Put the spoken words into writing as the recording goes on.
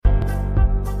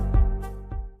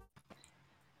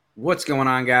What's going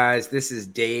on, guys? This is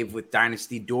Dave with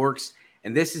Dynasty Dorks,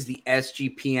 and this is the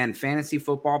SGPN Fantasy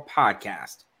Football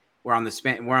Podcast. We're on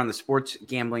the Sports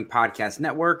Gambling Podcast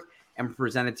Network, and we're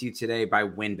presented to you today by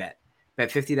WynnBET. Bet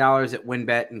 $50 at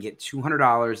WynnBET and get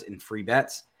 $200 in free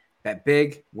bets. Bet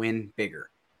big, win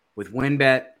bigger. With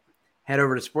WynnBET, head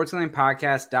over to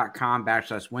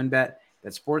sportsgamblingpodcast.com/WynnBET.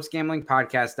 That's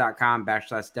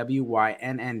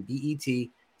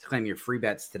sportsgamblingpodcast.com/WYNNBET to claim your free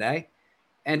bets today.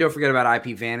 And don't forget about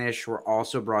IPVanish. We're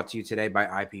also brought to you today by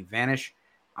IPVanish.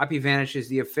 IPVanish is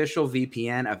the official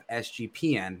VPN of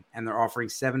SGPN, and they're offering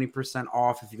 70%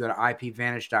 off if you go to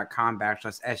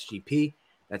IPVanish.com/SGP.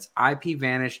 That's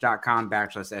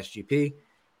IPVanish.com/SGP.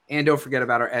 And don't forget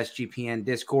about our SGPN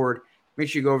Discord. Make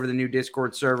sure you go over to the new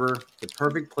Discord server. The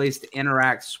perfect place to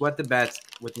interact, sweat the bets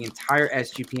with the entire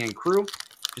SGPN crew.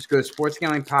 Just go to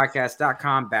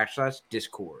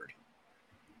sportsgamblingpodcast.com/Discord.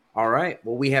 All right.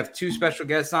 Well, we have two special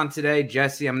guests on today.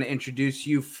 Jesse, I'm going to introduce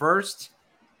you first.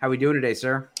 How are we doing today,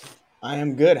 sir? I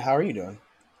am good. How are you doing?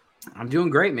 I'm doing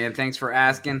great, man. Thanks for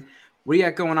asking. What do you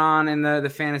got going on in the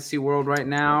fantasy world right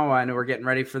now? I know we're getting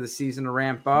ready for the season to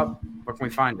ramp up. Where can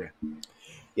we find you?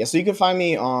 Yeah, so you can find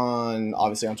me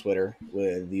obviously on Twitter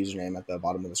with the username at the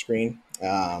bottom of the screen.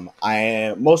 All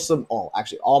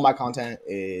my content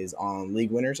is on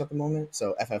League Winners at the moment.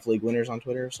 So FF League Winners on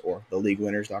Twitter or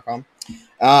theleaguewinners.com.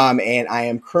 And I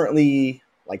am currently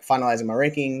finalizing my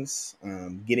rankings,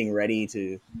 getting ready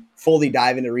to fully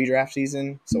dive into redraft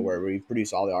season. So where we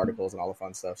produce all the articles and all the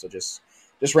fun stuff. So just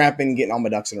ramping, getting all my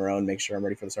ducks in a row and make sure I'm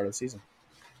ready for the start of the season.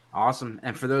 Awesome.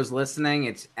 And for those listening,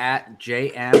 it's at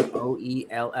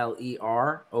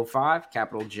JMOELLER05,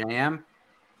 capital JM.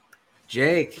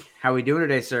 Jake, how are we doing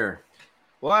today, sir?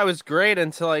 Well, I was great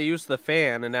until I used the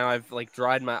fan, and now I've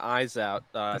dried my eyes out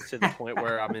to the point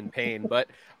where I'm in pain. But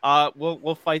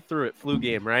we'll fight through it. Flu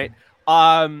game, right?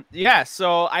 Yeah.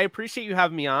 So I appreciate you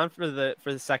having me on for the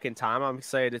second time. I'm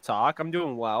excited to talk. I'm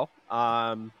doing well.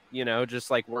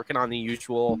 Just working on the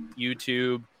usual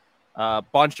YouTube,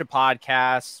 bunch of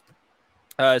podcasts.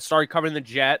 Started covering the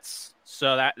Jets,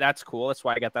 so that's cool. That's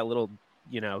why I got that little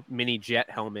mini jet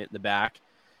helmet in the back.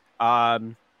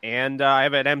 And I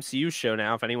have an MCU show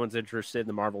now. If anyone's interested in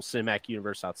the Marvel Cinematic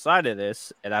Universe outside of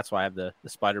this, and that's why I have the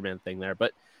Spider-Man thing there.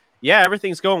 But yeah,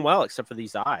 everything's going well except for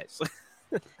these eyes.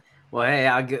 Well, hey,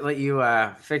 I'll let you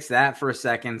fix that for a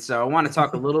second. So I want to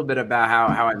talk a little bit about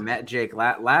how I met Jake.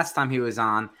 Last time he was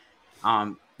on,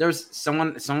 there was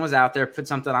someone was out there, put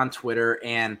something on Twitter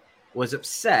and was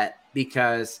upset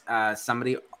because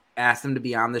somebody asked him to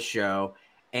be on the show.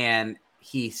 And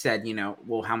he said,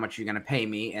 well, how much are you going to pay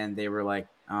me? And they were like,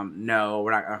 no,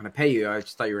 we're not going to pay you. I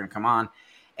just thought you were going to come on.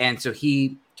 And so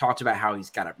he talked about how he's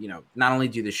got to, not only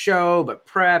do the show, but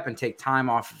prep and take time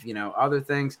off of, other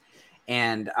things.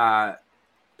 And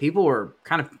people were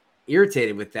kind of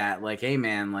irritated with that. Like, hey,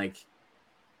 man,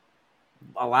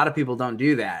 a lot of people don't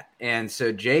do that. And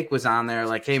so Jake was on there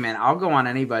like, hey, man, I'll go on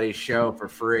anybody's show for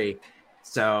free.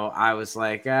 So I was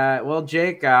like, well,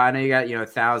 Jake, I know you got,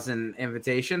 1,000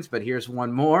 invitations, but here's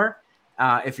one more.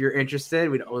 If you're interested,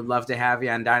 we'd love to have you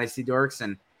on Dynasty Dorks.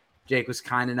 And Jake was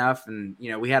kind enough. And,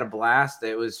 we had a blast.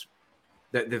 It was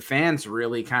the fans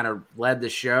really kind of led the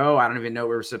show. I don't even know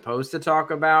what we were supposed to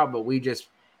talk about, but we just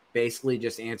basically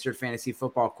just answered fantasy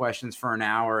football questions for an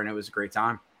hour, and it was a great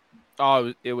time.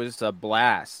 Oh, it was a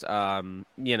blast.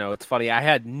 It's funny. I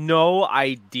had no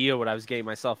idea what I was getting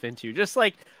myself into. Just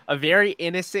like a very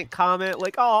innocent comment,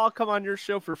 like, oh, I'll come on your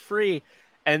show for free.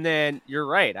 And then you're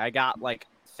right. I got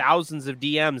thousands of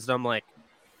DMs, and I'm like,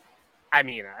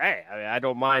 hey, I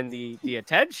don't mind the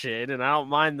attention and I don't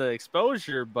mind the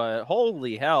exposure, but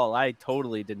holy hell, I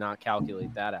totally did not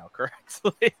calculate that out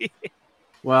correctly.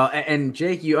 Well, and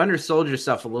Jake, you undersold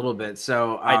yourself a little bit.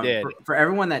 So I did. For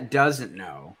everyone that doesn't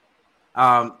know,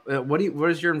 what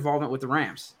is your involvement with the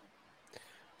Rams?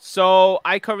 So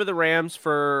I cover the Rams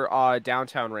for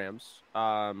Downtown Rams,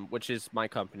 which is my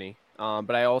company.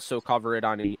 But I also cover it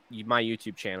on my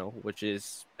YouTube channel, which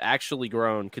is actually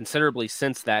grown considerably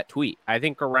since that tweet. I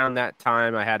think around that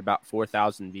time I had about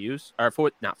 4,000 views, or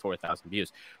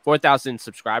 4,000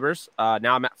 subscribers.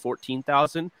 Now I'm at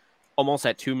 14,000, almost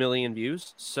at 2 million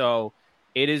views. So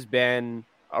it has been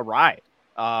a ride.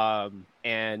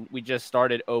 And we just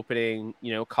started opening,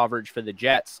 coverage for the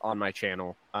Jets on my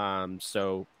channel.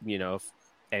 So, if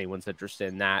anyone's interested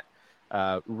in that,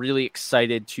 really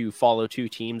excited to follow two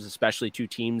teams, especially two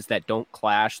teams that don't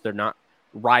clash. They're not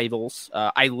rivals.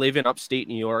 I live in upstate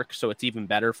New York, so it's even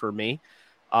better for me.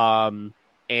 And,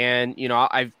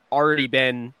 I've already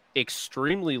been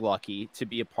extremely lucky to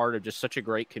be a part of just such a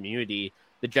great community.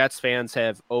 The Jets fans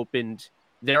have opened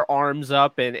their arms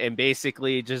up and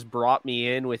basically just brought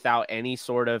me in without any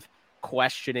sort of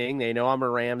questioning. They know I'm a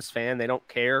Rams fan. They don't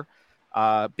care.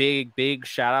 Big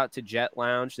shout out to Jet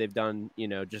Lounge. They've done,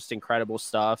 just incredible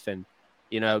stuff and,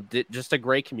 just a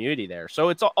great community there. So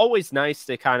it's always nice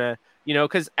to kind of,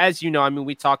 because as I mean,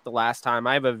 we talked the last time,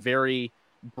 I have a very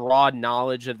broad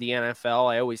knowledge of the NFL.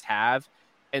 I always have.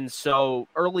 And so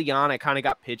early on, I kind of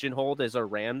got pigeonholed as a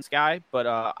Rams guy, but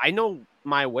I know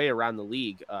my way around the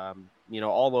league,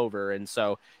 all over. And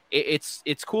so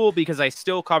it's cool because I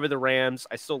still cover the Rams.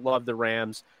 I still love the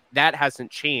Rams. That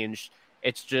hasn't changed.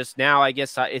 It's just now, I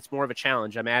guess it's more of a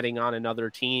challenge. I'm adding on another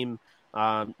team,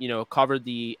 covered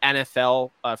the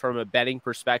NFL from a betting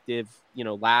perspective,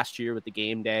 last year with the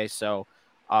game day. So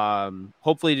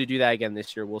hopefully to do that again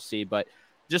this year, we'll see. But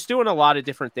just doing a lot of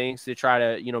different things to try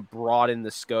to, broaden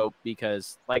the scope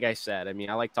because, like I said, I mean,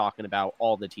 I like talking about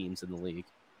all the teams in the league.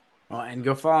 Well, and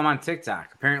go follow him on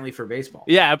TikTok, apparently for baseball.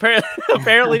 Yeah,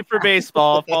 apparently for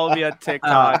baseball. Follow me on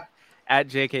TikTok at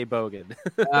JK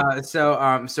Bogan.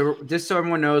 So just so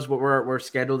everyone knows what we're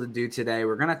scheduled to do today,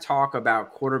 we're going to talk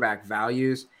about quarterback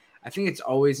values. I think it's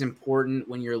always important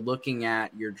when you're looking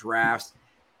at your drafts.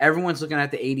 Everyone's looking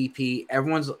at the ADP.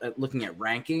 Everyone's looking at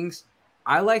rankings.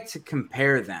 I like to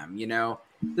compare them.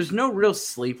 There's no real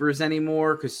sleepers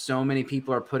anymore because so many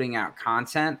people are putting out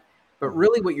content. But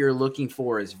really what you're looking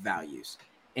for is values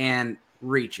and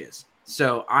reaches.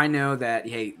 So I know that,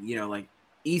 hey, like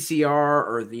ECR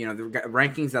or, the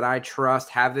rankings that I trust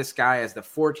have this guy as the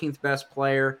 14th best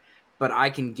player, but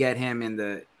I can get him in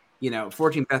the,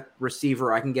 14th best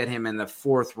receiver. I can get him in the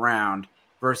 4th round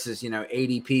versus,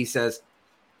 ADP says,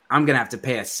 I'm going to have to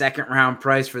pay a 2nd round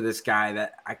price for this guy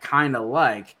that I kind of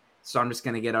like. So I'm just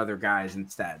going to get other guys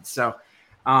instead. So,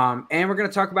 and we're going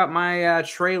to talk about my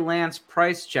Trey Lance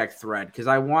price check thread because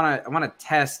I want to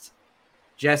test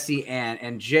Jesse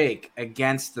and Jake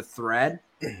against the thread.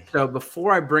 So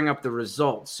before I bring up the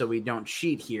results so we don't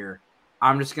cheat here,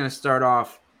 I'm just going to start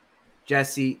off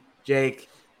Jesse, Jake,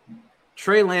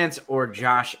 Trey Lance or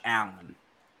Josh Allen.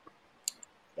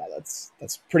 Yeah,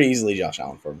 that's pretty easily Josh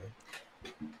Allen for me.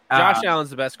 Josh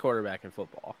Allen's the best quarterback in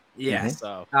football. Yeah.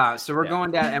 Mm-hmm. So we're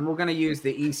going down, and we're going to use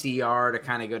the ECR to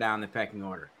kind of go down the pecking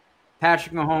order.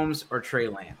 Patrick Mahomes or Trey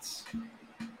Lance?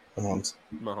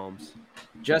 Mahomes.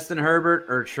 Justin Herbert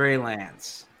or Trey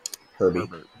Lance? Herbert.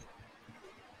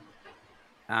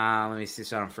 Let me see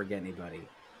so I don't forget anybody.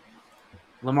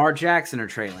 Lamar Jackson or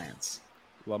Trey Lance?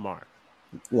 Lamar.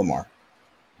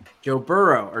 Joe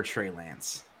Burrow or Trey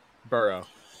Lance? Burrow.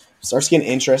 Starts getting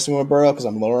interesting with Burrow because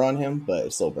I'm lower on him, but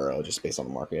it's still Burrow just based on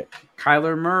the market.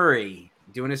 Kyler Murray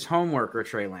doing his homework or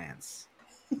Trey Lance?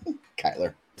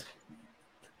 Kyler.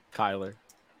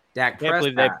 Dak Prescott. Can't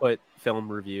believe they put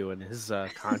film review in his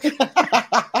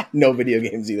contract. No video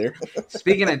games either.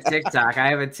 Speaking of TikTok, I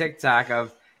have a TikTok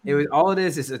of all it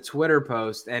is a Twitter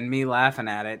post and me laughing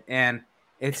at it, and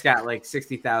it's got like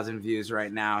 60,000 views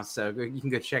right now. So you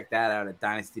can go check that out at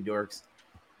Dynasty Dorks.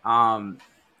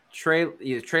 Trey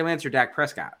Lance or Dak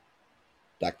Prescott?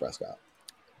 Dak Prescott.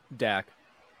 Dak.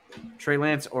 Trey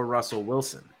Lance or Russell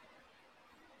Wilson?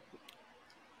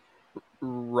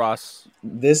 Russ.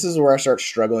 This is where I start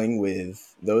struggling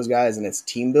with those guys, and it's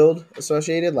team build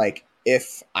associated. Like,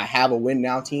 if I have a win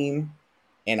now team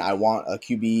and I want a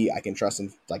QB I can trust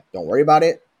and, like, don't worry about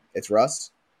it, it's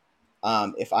Russ.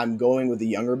 If I'm going with the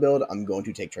younger build, I'm going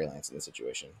to take Trey Lance in this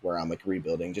situation where I'm, like,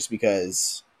 rebuilding just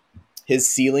because his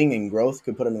ceiling and growth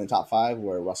could put him in the top 5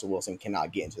 where Russell Wilson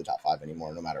cannot get into the top 5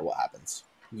 anymore no matter what happens.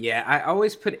 Yeah, I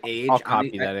always put age. I'll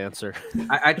copy that answer.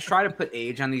 I try to put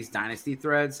age on these dynasty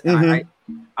threads. And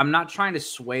I'm not trying to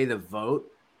sway the vote,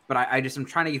 but I'm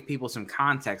trying to give people some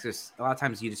context. Because a lot of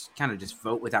times you just kind of just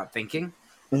vote without thinking,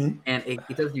 and it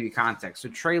does give you context. So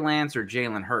Trey Lance or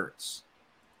Jalen Hurts?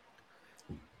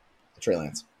 Trey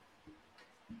Lance.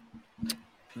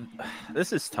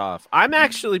 This is tough. I'm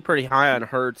actually pretty high on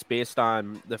Hurts based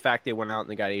on the fact they went out and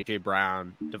they got A.J.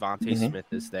 Brown. Devontae Smith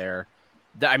is there.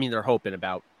 I mean, they're hoping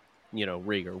about,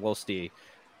 Rieger. We'll see.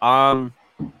 I'm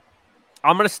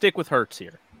going to stick with Hurts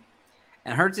here.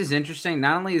 And Hurts is interesting.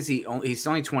 Not only is he's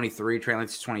only 23, Trey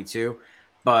Lance is 22,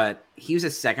 but he was a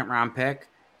 2nd round pick.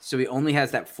 So he only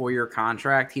has that 4-year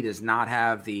contract. He does not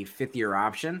have the 5th-year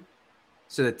option.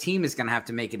 So the team is going to have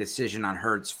to make a decision on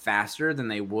Hurts faster than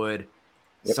they would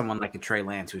someone like a Trey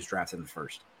Lance who's drafted in the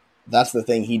 1st. That's the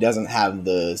thing. He doesn't have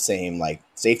the same, like,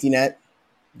 safety net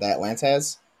that Lance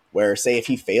has. Where, say, if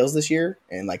he fails this year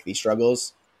and, like, he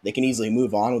struggles, they can easily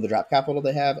move on with the draft capital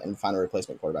they have and find a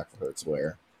replacement quarterback for Hurts.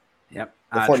 Where the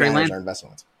 49ers are investing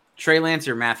Lance. Trey Lance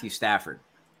or Matthew Stafford?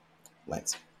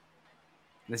 Lance.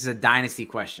 This is a dynasty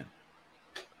question.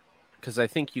 Because I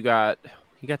think you got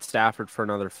He got Stafford for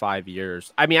another 5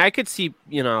 years. I mean, I could see,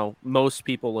 most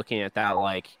people looking at that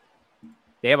like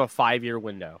they have a 5-year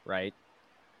window, right?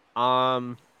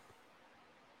 I'm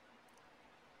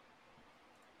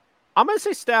gonna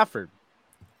say Stafford.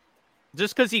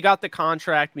 Just because he got the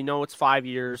contract, we know it's 5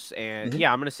 years, and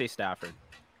I'm gonna say Stafford.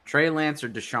 Trey Lance or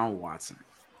Deshaun Watson?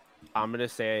 I'm gonna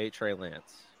say Trey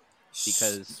Lance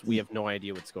because we have no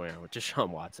idea what's going on with Deshaun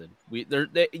Watson.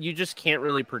 You just can't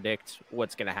really predict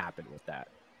what's gonna happen with that.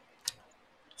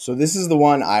 So this is the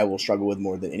one I will struggle with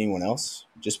more than anyone else,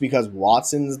 just because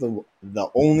Watson's the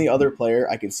only other player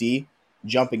I could see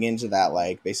jumping into that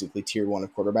like basically tier 1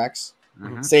 of quarterbacks.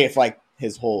 Mm-hmm. Say if like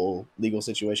his whole legal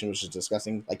situation, which is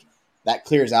disgusting, like that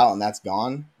clears out and that's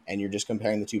gone, and you're just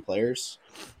comparing the two players.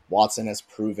 Watson has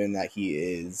proven that he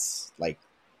is like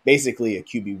basically a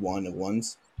QB1 of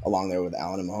ones, along there with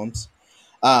Allen and Mahomes.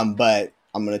 But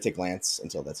I'm gonna take Lance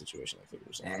until that situation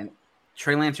figures out. And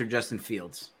Trey Lance or Justin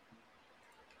Fields?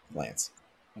 Lance.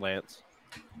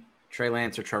 Trey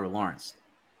Lance or Trevor Lawrence?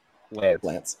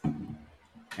 Lance.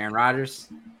 Aaron Rodgers?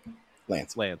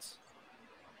 Lance.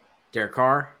 Derek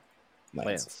Carr?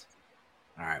 Lance.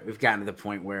 All right, we've gotten to the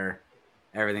point where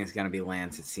everything's going to be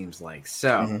Lance, it seems like.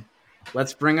 So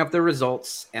let's bring up the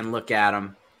results and look at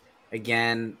them.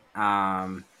 Again,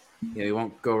 we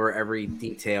won't go over every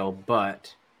detail,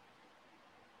 but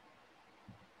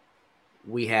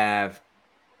we have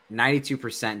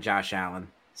 92% Josh Allen,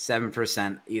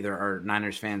 7% either are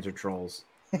Niners fans or trolls.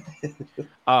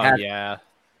 Yeah.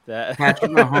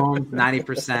 Patrick Mahomes,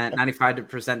 90%,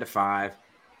 95% to 5%.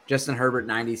 Justin Herbert,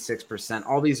 96%.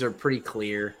 All these are pretty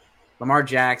clear. Lamar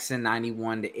Jackson,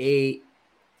 91 to 8.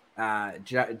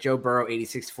 Joe Burrow,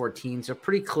 86 to 14. So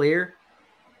pretty clear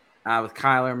with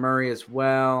Kyler Murray as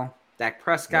well. Dak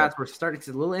Prescott, we're starting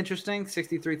to a little interesting.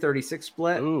 63-36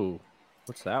 split. Ooh,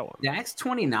 what's that one? Dak's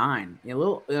 29. A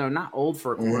little, not old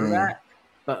for a quarterback,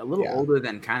 but a little older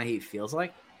than kind of he feels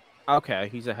like. Okay,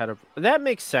 he's ahead of that.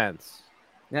 Makes sense.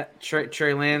 Yeah,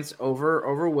 Trey Lance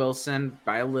over Wilson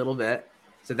by a little bit.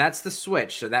 So that's the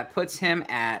switch. So that puts him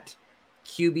at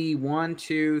QB 1,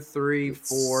 2, 3,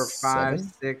 4, 5,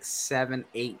 6, 7,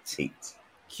 8.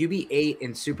 QB 8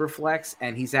 in Superflex,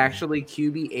 and he's actually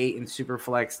QB 8 in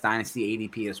Superflex Dynasty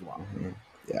ADP as well.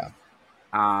 Yeah.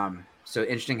 So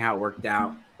interesting how it worked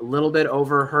out. A little bit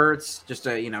over Hurts, just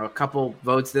a couple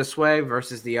votes this way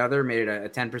versus the other made it a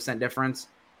 10% difference.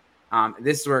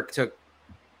 This work took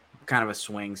kind of a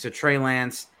swing. So Trey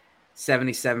Lance,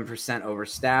 77% over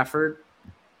Stafford.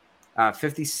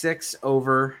 56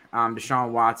 over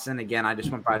Deshaun Watson. Again, I just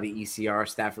went by the ECR.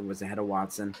 Stafford was ahead of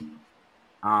Watson.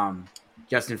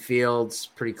 Justin Fields,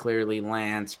 pretty clearly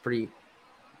Lance. Pretty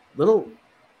little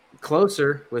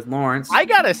closer with Lawrence. I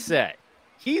gotta say,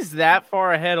 he's that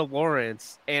far ahead of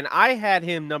Lawrence, and I had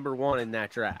him number 1 in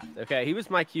that draft. Okay, he was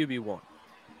my QB1.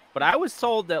 But I was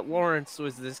told that Lawrence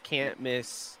was this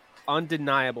can't-miss,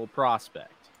 undeniable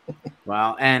prospect.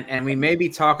 Well, and we may be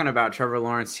talking about Trevor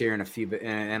Lawrence here in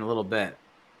a little bit.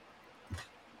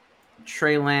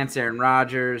 Trey Lance, Aaron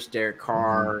Rodgers, Derek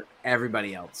Carr,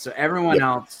 everybody else. So everyone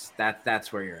else,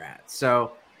 that's where you're at.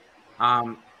 So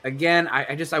again,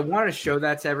 I wanted to show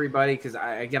that to everybody because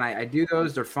I do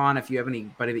those. They're fun. If you have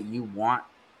anybody that you want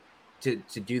to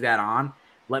do that on,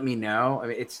 let me know. I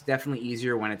mean, it's definitely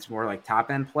easier when it's more like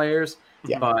top end players.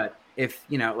 Yeah. But if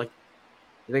like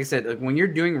I said, like when you're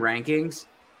doing rankings,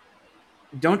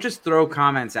 don't just throw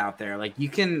comments out there. Like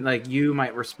you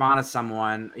might respond to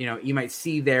someone, you might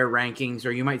see their rankings,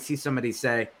 or you might see somebody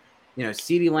say,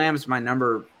 CeeDee Lamb's my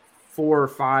number 4 or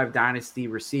 5 dynasty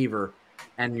receiver.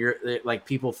 And you're like,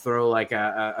 people throw like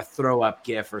a throw up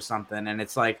GIF or something. And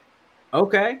it's like,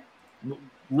 okay,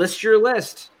 list your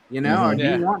list, Do you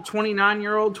want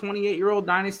 29-year-old, 28-year-old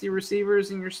dynasty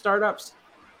receivers in your startups?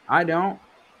 I don't.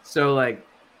 So like,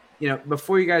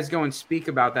 before you guys go and speak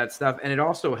about that stuff, and it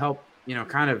also helped,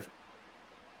 kind of,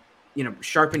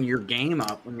 sharpen your game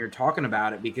up when you're talking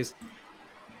about it, because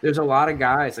there's a lot of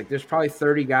guys, like there's probably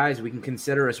 30 guys we can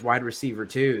consider as wide receiver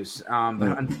 2s.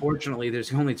 But unfortunately,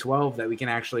 there's only 12 that we can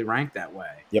actually rank that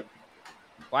way. Yep.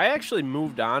 Well, I actually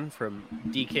moved on from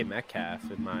DK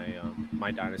Metcalf in my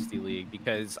my dynasty league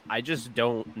because I just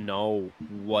don't know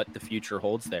what the future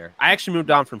holds there. I actually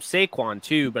moved on from Saquon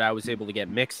too, but I was able to get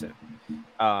Mixon.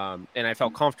 And I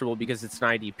felt comfortable because it's an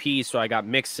IDP. So I got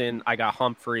Mixon, I got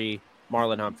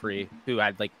Marlon Humphrey, who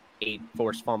had like 8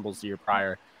 forced fumbles the year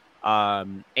prior.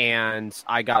 And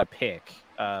I got a pick,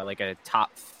 like a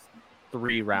top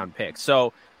 3 round pick.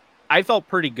 So I felt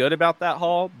pretty good about that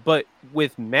haul. But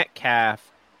with Metcalf,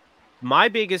 my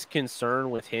biggest concern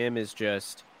with him is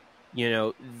just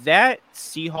that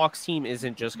Seahawks team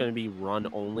isn't just going to be run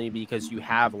only because you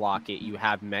have Lockett, you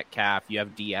have Metcalf, you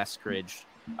have D. Eskridge,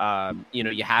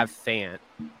 you have Fant.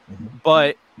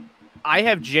 But I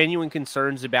have genuine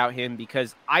concerns about him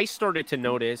because I started to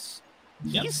notice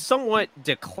he's somewhat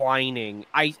declining.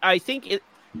 I think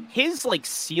his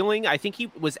ceiling, I think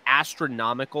he was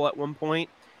astronomical at one point.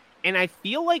 And I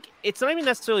feel like it's not even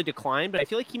necessarily decline, but I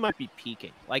feel like he might be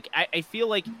peaking. I feel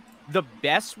like the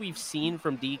best we've seen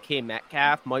from DK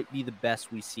Metcalf might be the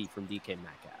best we see from DK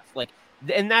Metcalf.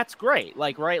 And that's great.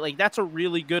 Right? That's a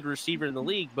really good receiver in the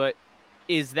league. But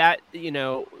is that,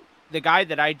 the guy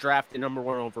that I drafted number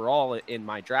 1 overall in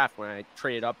my draft when I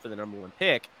traded up for the number 1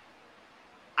 pick,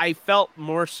 I felt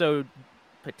more so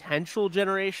potential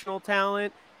generational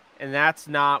talent. And that's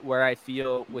not where I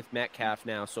feel with Metcalf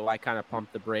now. So I kind of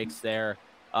pumped the brakes there.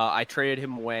 I traded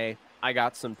him away. I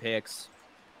got some picks.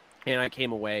 And I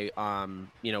came away,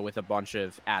 with a bunch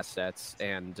of assets.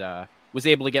 And was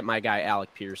able to get my guy,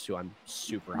 Alec Pierce, who I'm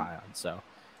super high on. So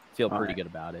feel pretty good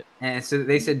about it. And so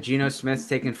they said Geno Smith's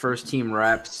taking first-team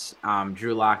reps.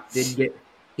 Drew Lock did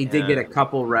get a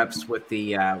couple reps with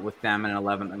them in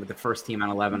 11 with the first team on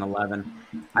 11-11.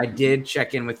 I did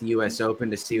check in with the U.S. Open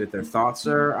to see what their thoughts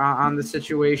are on the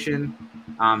situation.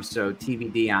 So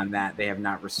TBD on that. They have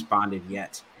not responded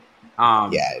yet.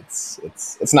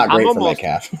 It's not great for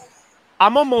Metcalf.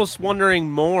 I'm almost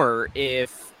wondering more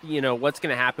if what's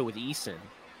going to happen with Eason.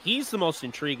 He's the most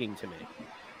intriguing to me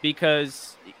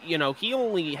because he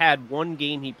only had one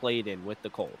game he played in with the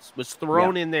Colts, was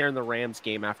thrown in there in the Rams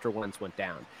game after Wentz went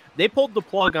down. They pulled the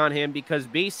plug on him because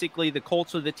basically the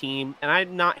Colts are the team, and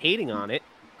I'm not hating on it.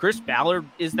 Chris Ballard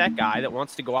is that guy that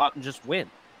wants to go out and just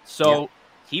win. So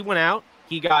he went out,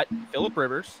 he got Phillip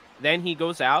Rivers, then he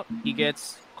goes out, he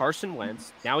gets Carson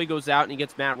Wentz. Now he goes out and he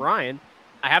gets Matt Ryan.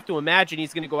 I have to imagine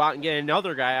he's going to go out and get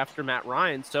another guy after Matt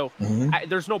Ryan. So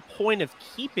there's no point of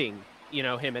keeping,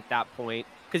 him at that point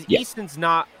because Easton's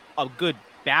not a good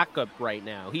backup right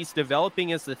now. He's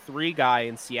developing as the 3 guy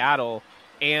in Seattle,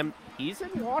 and he's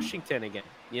in Washington again.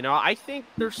 I think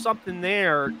there's something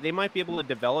there. They might be able to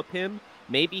develop him.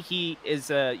 Maybe he is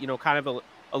kind of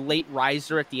a late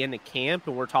riser at the end of camp,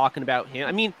 and we're talking about him.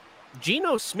 I mean,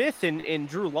 Geno Smith and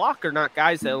Drew Lock are not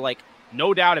guys that are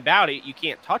no doubt about it, you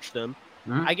can't touch them.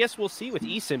 Mm-hmm. I guess we'll see with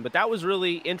Eason, but that was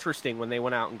really interesting when they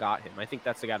went out and got him. I think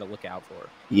that's the guy to look out for.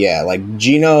 Yeah,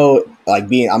 Geno,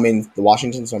 the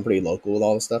Washington's I'm pretty local with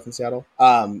all the stuff in Seattle.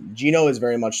 Geno is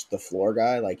very much the floor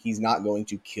guy. He's not going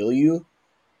to kill you,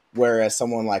 whereas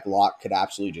someone like Locke could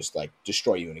absolutely just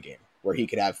destroy you in a game where he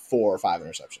could have 4 or 5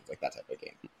 interceptions, that type of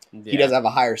game. Yeah. He does have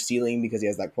a higher ceiling because he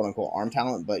has that quote unquote arm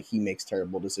talent, but he makes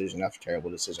terrible decision after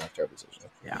terrible decision after terrible decision.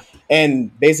 Yeah,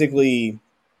 and basically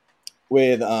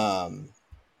with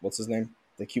what's his name?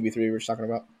 The QB3 we were talking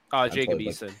about? Jacob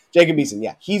Eason. Jacob Eason,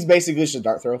 yeah. He's basically just a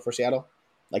dart throw for Seattle.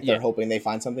 They're hoping they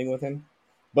find something with him.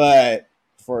 But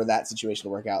for that situation to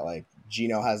work out,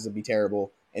 Geno has to be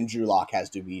terrible and Drew Lock has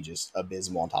to be just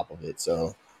abysmal on top of it.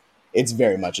 So it's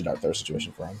very much a dart throw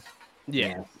situation for him.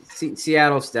 Yeah.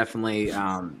 Seattle's definitely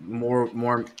more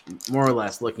or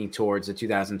less looking towards the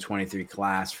 2023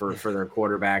 class for their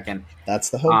quarterback, and that's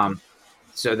the hope.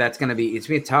 So it's gonna be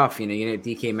tough.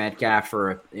 DK Metcalf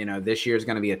for this year is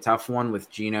gonna be a tough one with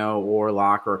Geno or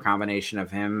Locke or a combination of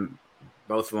him,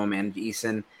 both of them, and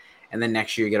Eason, and then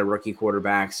next year you get a rookie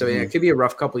quarterback. So it could be a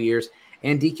rough couple of years.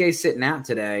 And DK's sitting out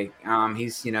today.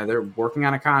 He's they're working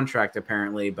on a contract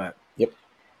apparently, but.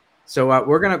 So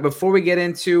we're going to, before we get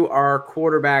into our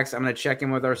quarterbacks, I'm going to check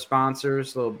in with our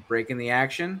sponsors, a little break in the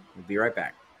action. We'll be right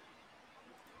back.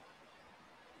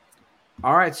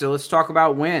 All right, so let's talk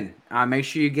about Win. Make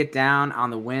sure you get down on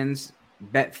the Wins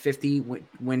Bet 50,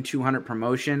 Win 200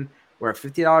 promotion, where a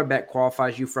 $50 bet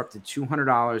qualifies you for up to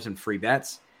 $200 in free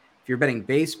bets. If you're betting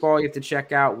baseball, you have to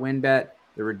check out WinBet.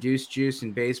 The reduced juice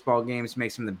in baseball games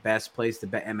makes them the best place to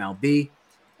bet MLB.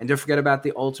 And don't forget about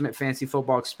the ultimate fantasy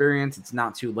football experience. It's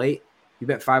not too late. You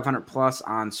bet 500 plus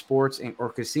on sports or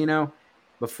casino.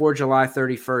 Before July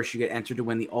 31st, you get entered to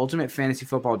win the ultimate fantasy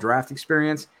football draft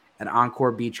experience at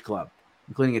Encore Beach Club,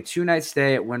 including a 2-night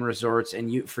stay at Wynn Resorts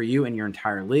for you and your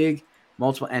entire league.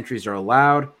 Multiple entries are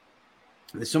allowed.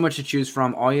 There's so much to choose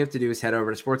from. All you have to do is head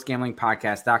over to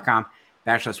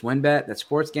sportsgamblingpodcast.com/WinBet. That's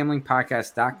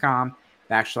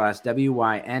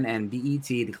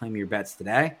sportsgamblingpodcast.com/WYNNBET to claim your bets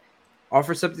today.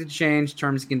 Offer subject to change.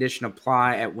 Terms and conditions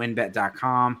apply at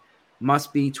winbet.com.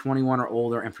 Must be 21 or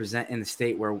older and present in the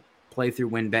state where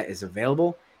playthrough WinBet is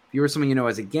available. If you or someone you know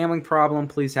has a gambling problem,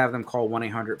 please have them call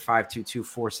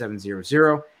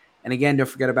 1-800-522-4700. And again, don't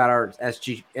forget about our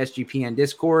SGPN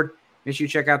Discord. Make sure you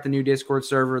check out the new Discord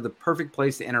server, the perfect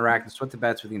place to interact and sweat the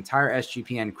bets with the entire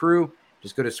SGPN crew.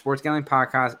 Just go to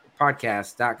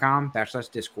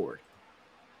sportsgamblingpodcast.com/Discord.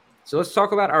 So let's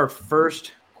talk about our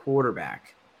first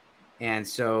quarterback. And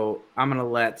so we're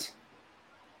going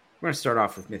to start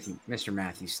off with Mr.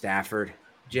 Matthew Stafford.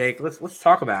 Jake, let's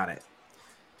talk about it.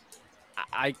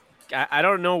 I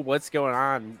don't know what's going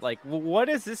on. Like, what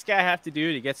does this guy have to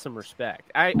do to get some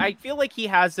respect? I feel like he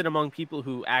has it among people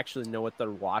who actually know what they're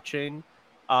watching.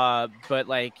 But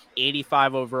like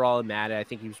 85 overall in Madden, I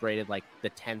think he was rated like the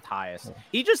 10th highest.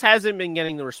 He just hasn't been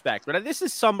getting the respect. But this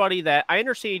is somebody that I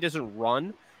understand he doesn't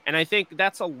run. And I think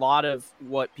that's a lot of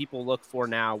what people look for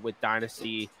now with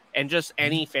Dynasty and just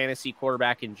any fantasy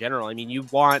quarterback in general. I mean, you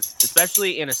want,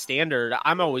 especially in a standard,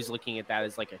 I'm always looking at that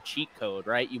as like a cheat code,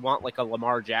 right? You want like a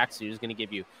Lamar Jackson who's going to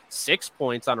give you 6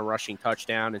 points on a rushing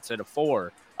touchdown instead of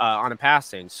 4 on a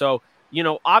passing. So, you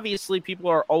know, obviously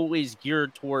people are always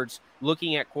geared towards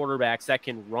looking at quarterbacks that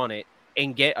can run it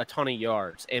and get a ton of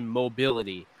yards and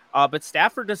mobility. But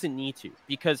Stafford doesn't need to,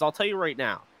 because I'll tell you right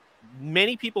now,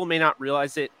 many people may not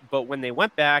realize it, but when they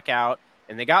went back out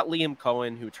and they got Liam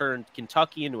Cohen, who turned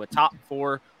Kentucky into a top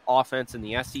 4 offense in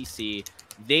the SEC,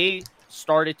 they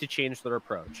started to change their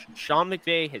approach. Sean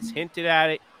McVay has hinted at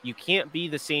it. You can't be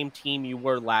the same team you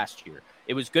were last year.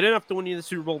 It was good enough to win you the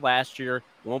Super Bowl last year. It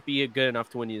won't be good enough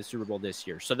to win you the Super Bowl this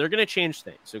year. So they're going to change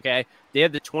things, okay? They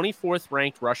had the 24th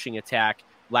ranked rushing attack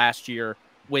last year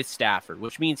with Stafford,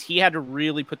 which means he had to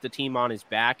really put the team on his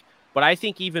back. But I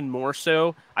think even more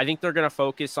so, I think they're going to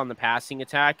focus on the passing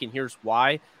attack, and here's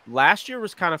why. Last year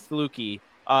was kind of fluky,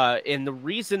 and the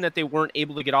reason that they weren't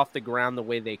able to get off the ground the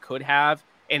way they could have,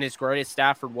 and as great as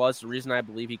Stafford was, the reason I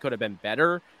believe he could have been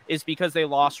better is because they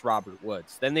lost Robert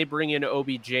Woods. Then they bring in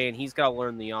OBJ, and he's got to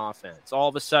learn the offense. All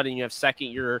of a sudden, you have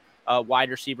second-year wide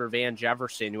receiver Van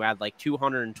Jefferson, who had like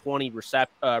 220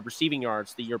 receiving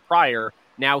yards the year prior.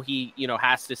 Now he,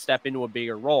 has to step into a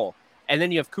bigger role. And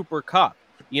then you have Cooper Kupp.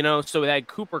 So that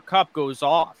Cooper Kupp goes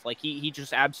off. Like, he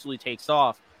just absolutely takes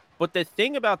off. But the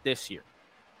thing about this year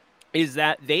is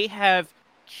that they have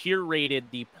curated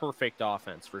the perfect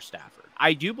offense for Stafford.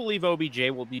 I do believe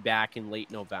OBJ will be back in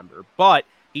late November, but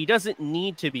he doesn't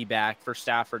need to be back for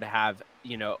Stafford to have,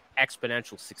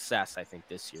 exponential success, I think,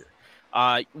 this year.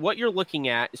 What you're looking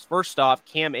at is, first off,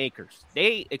 Cam Akers.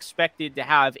 They expected to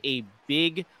have a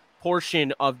big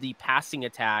portion of the passing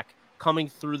attack coming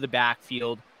through the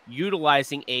backfield,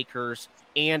 utilizing Akers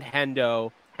and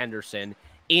Henderson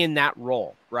in that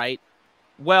role, right?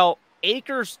 Well,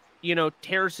 Akers,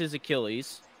 tears his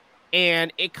Achilles,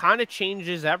 and it kind of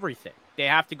changes everything. They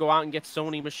have to go out and get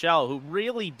Sony Michel, who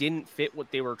really didn't fit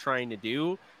what they were trying to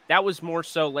do. That was more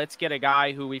so, let's get a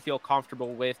guy who we feel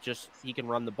comfortable with, just he can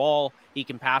run the ball, he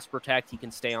can pass protect, he can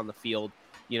stay on the field,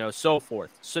 so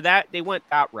forth. So that they went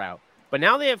that route. But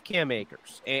now they have Cam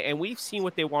Akers, and we've seen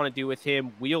what they want to do with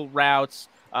him, wheel routes,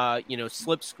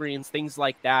 slip screens, things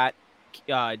like that.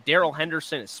 Darrell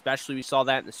Henderson, especially, we saw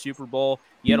that in the Super Bowl.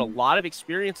 He had a lot of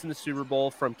experience in the Super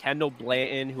Bowl from Kendall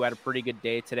Blanton, who had a pretty good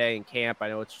day today in camp. I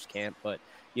know it's just camp, but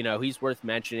he's worth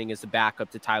mentioning as a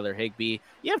backup to Tyler Higbee.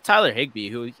 You have Tyler Higbee,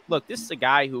 who, look, this is a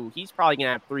guy who he's probably going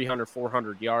to have 300,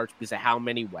 400 yards because of how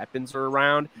many weapons are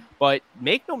around. But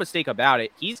make no mistake about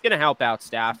it, he's going to help out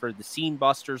Stafford. The seam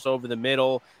busters over the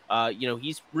middle.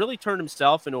 He's really turned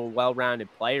himself into a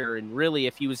well-rounded player. And really,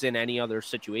 if he was in any other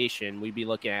situation, we'd be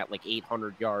looking at like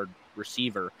 800-yard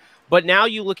receiver. But now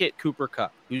you look at Cooper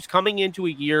Kupp, who's coming into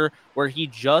a year where he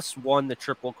just won the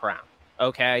Triple Crown.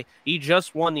 Okay, he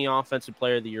just won the Offensive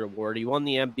Player of the Year award. He won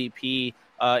the MVP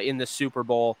in the Super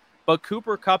Bowl. But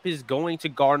Cooper Kupp is going to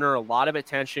garner a lot of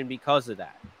attention because of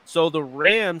that. So the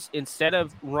Rams, instead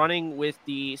of running with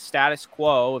the status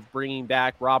quo of bringing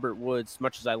back Robert Woods,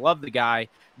 much as I love the guy,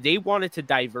 they wanted to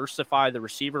diversify the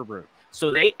receiver room.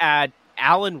 So they add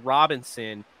Allen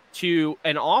Robinson to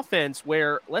an offense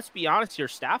where, let's be honest here,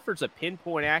 Stafford's a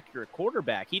pinpoint accurate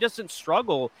quarterback. He doesn't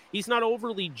struggle. He's not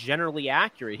overly generally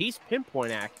accurate. He's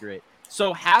pinpoint accurate.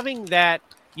 So having that,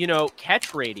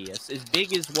 catch radius as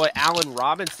big as what Allen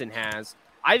Robinson has,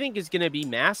 I think is going to be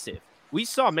massive. We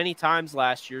saw many times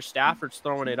last year, Stafford's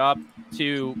throwing it up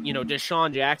to,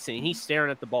 Deshaun Jackson, and he's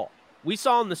staring at the ball. We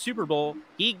saw in the Super Bowl,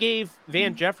 he gave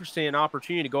Van Jefferson an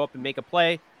opportunity to go up and make a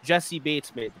play. Jesse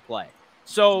Bates made the play.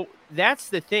 So that's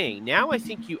the thing. Now I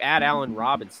think you add Allen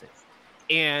Robinson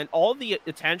and all the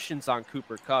attention's on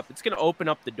Cooper Kupp. It's going to open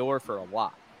up the door for a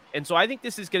lot. And so I think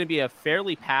this is going to be a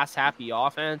fairly pass-happy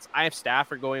offense. I have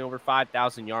Stafford going over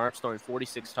 5,000 yards, throwing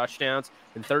 46 touchdowns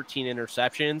and 13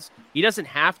 interceptions. He doesn't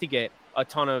have to get a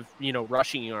ton of,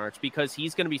 rushing yards because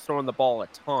he's going to be throwing the ball a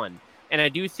ton. And I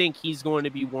do think he's going to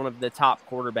be one of the top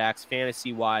quarterbacks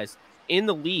fantasy-wise in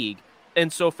the league.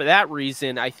 And so for that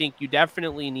reason, I think you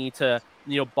definitely need to,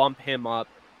 bump him up.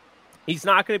 He's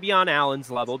not going to be on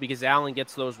Allen's level because Allen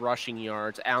gets those rushing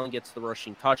yards. Allen gets the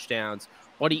rushing touchdowns.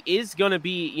 But he is going to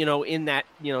be, in that,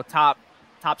 top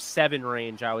 7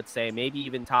 range, I would say. Maybe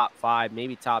even top 5,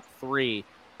 maybe top 3.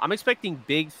 I'm expecting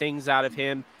big things out of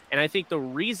him. And I think the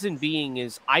reason being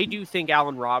is I do think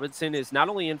Allen Robinson is not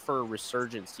only in for a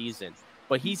resurgent season,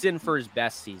 but he's in for his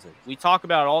best season. We talk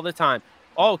about it all the time.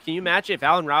 Oh, can you imagine if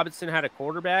Allen Robinson had a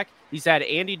quarterback? He's had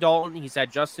Andy Dalton. He's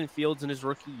had Justin Fields in his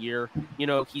rookie year.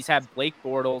 He's had Blake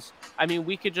Bortles. I mean,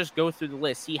 we could just go through the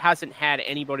list. He hasn't had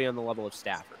anybody on the level of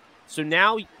Stafford. So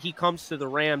now he comes to the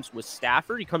Rams with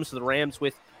Stafford. He comes to the Rams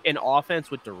with an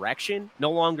offense with direction.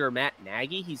 No longer Matt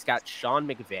Nagy. He's got Sean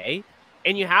McVay.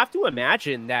 And you have to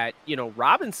imagine that,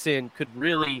 Robinson could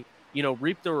really,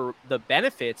 reap the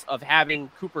benefits of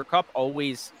having Cooper Kupp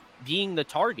always being the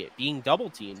target, being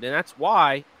double teamed. And that's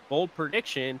why, bold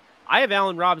prediction, I have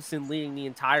Allen Robinson leading the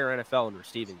entire NFL in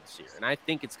receiving this year. And I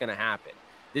think it's going to happen.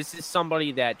 This is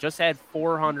somebody that just had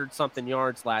 400-something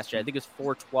yards last year. I think it's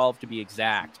 412 to be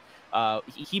exact.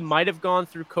 He might have gone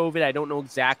through COVID. I don't know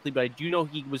exactly, but I do know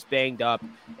he was banged up.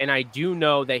 And I do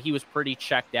know that he was pretty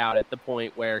checked out at the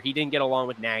point where he didn't get along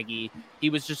with Nagy.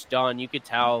 He was just done. You could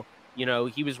tell,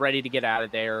 he was ready to get out of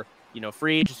there.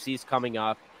 Free agency is coming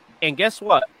up. And guess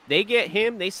what? They get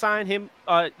him. They sign him,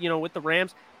 with the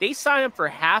Rams. They sign him for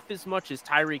half as much as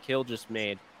Tyreek Hill just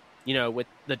made, with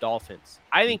the Dolphins.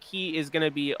 I think he is going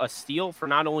to be a steal for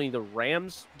not only the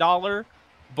Rams dollar,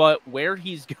 but where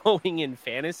he's going in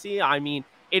fantasy. I mean,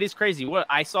 it is crazy. What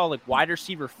I saw, like wide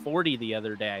receiver 40 the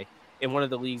other day in one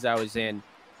of the leagues I was in.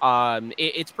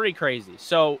 It's pretty crazy.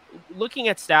 So looking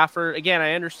at Stafford, again,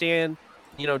 I understand,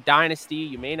 dynasty,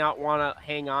 you may not want to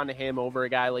hang on to him over a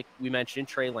guy like we mentioned,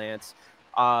 Trey Lance.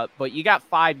 But you got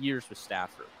 5 years with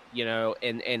Stafford,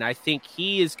 and I think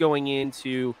he is going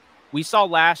into, we saw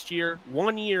last year,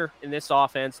 1 year in this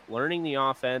offense, learning the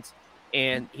offense,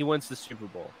 and he wins the Super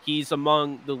Bowl. He's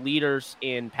among the leaders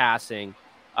in passing.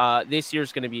 This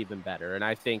year's going to be even better. And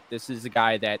I think this is a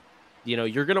guy that,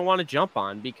 you're going to want to jump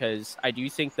on because I do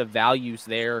think the value's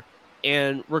there.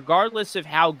 And regardless of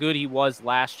how good he was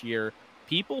last year,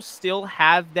 people still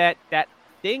have that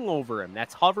thing over him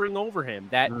that's hovering over him,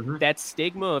 that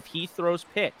stigma of he throws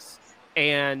picks.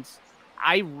 And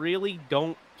I really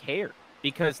don't care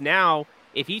because now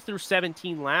if he threw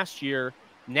 17 last year,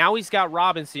 now he's got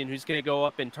Robinson who's going to go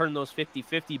up and turn those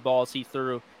 50-50 balls he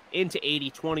threw into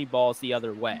 80-20 balls the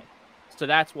other way. So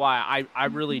that's why I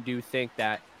really do think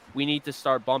that we need to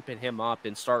start bumping him up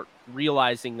and start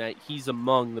realizing that he's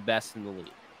among the best in the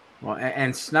league. Well,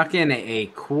 and snuck in a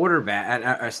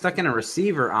quarterback, stuck in a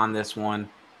receiver on this one.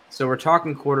 So we're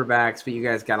talking quarterbacks, but you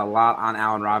guys got a lot on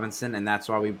Allen Robinson, and that's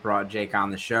why we brought Jake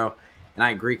on the show. And I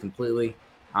agree completely.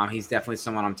 He's definitely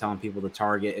someone I'm telling people to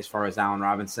target as far as Allen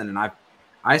Robinson. And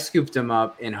I scooped him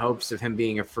up in hopes of him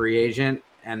being a free agent,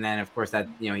 and then of course that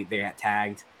they got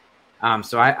tagged.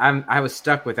 So I was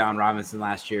stuck with Allen Robinson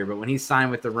last year, but when he signed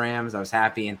with the Rams, I was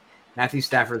happy. And Matthew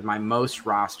Stafford is my most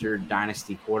rostered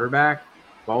dynasty quarterback.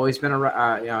 I've always been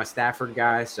a Stafford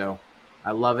guy, so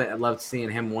I love it. I love seeing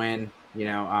him win.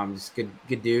 Just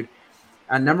good dude.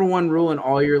 Number one rule in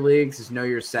all your leagues is know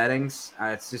your settings.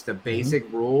 It's just a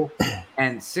basic rule.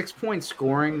 And 6-point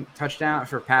scoring touchdown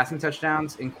for passing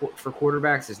touchdowns for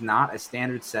quarterbacks is not a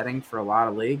standard setting for a lot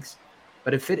of leagues.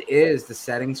 But if it is the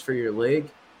settings for your league,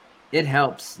 it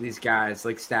helps these guys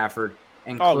like Stafford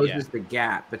and closes the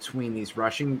gap between these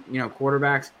rushing,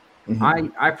 quarterbacks.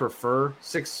 I prefer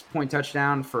 6-point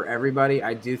touchdown for everybody.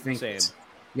 I do think,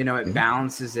 it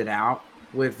balances it out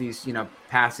with these,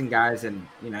 passing guys. And,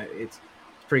 it's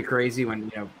pretty crazy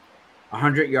when,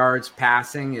 100 yards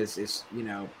passing is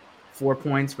 4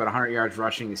 points, but 100 yards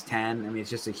rushing is 10. I mean, it's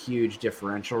just a huge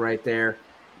differential right there.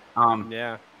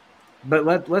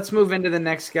 But let's move into the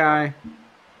next guy.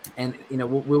 And, we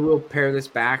will pair this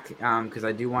back because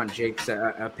I do want Jake's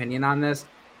opinion on this.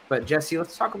 But, Jesse,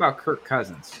 let's talk about Kirk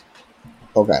Cousins.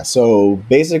 Okay, so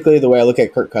basically the way I look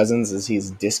at Kirk Cousins is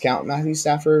he's discount Matthew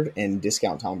Stafford and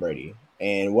discount Tom Brady.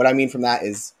 And what I mean from that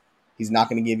is he's not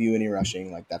going to give you any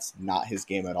rushing. Like, that's not his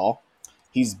game at all.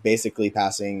 He's basically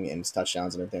passing and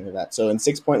touchdowns and everything like that. So in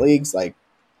 6-point leagues, like,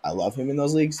 I love him in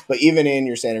those leagues. But even in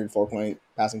your standard 4-point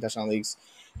passing touchdown leagues,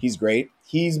 he's great.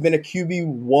 He's been a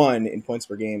QB1 in points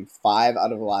per game 5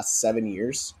 out of the last 7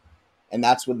 years. And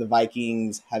that's with the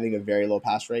Vikings having a very low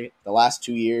pass rate. The last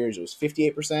 2 years, it was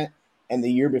 58%. And the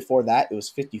year before that, it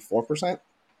was 54%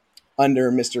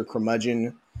 under Mr.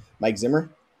 Curmudgeon Mike Zimmer.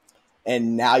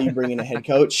 And now you bring in a head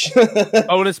coach.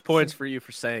 Bonus points for you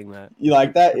for saying that. You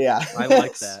like that? Yeah. I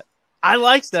like that. I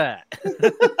like that.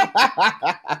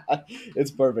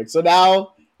 It's perfect. So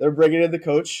now they're bringing in the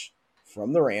coach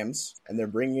from the Rams, and they're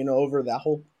bringing over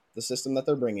the system that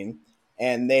they're bringing,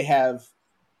 and they have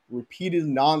repeated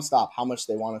nonstop how much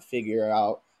they want to figure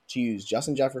out to use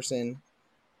Justin Jefferson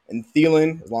and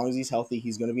Thielen. As long as he's healthy,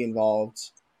 he's going to be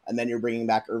involved. And then you're bringing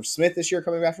back Irv Smith this year,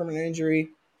 coming back from an injury,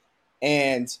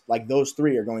 and like those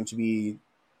three are going to be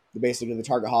basically the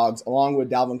target hogs, along with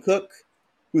Dalvin Cook,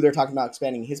 who they're talking about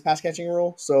expanding his pass catching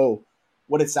role. So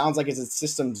what it sounds like is its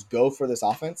systems go for this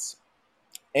offense.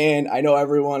 And I know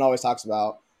everyone always talks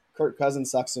about Kirk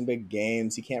Cousins sucks in big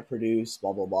games. He can't produce,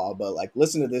 blah, blah, blah. But like,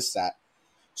 listen to this stat.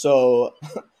 So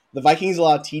the Vikings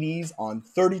allowed TDs on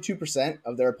 32%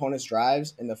 of their opponent's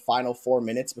drives in the final 4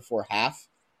 minutes before half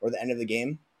or the end of the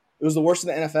game. It was the worst in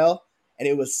the NFL, and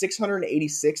it was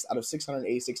 686 out of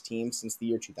 686 teams since the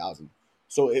year 2000.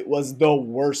 So it was the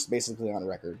worst basically on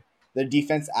record. The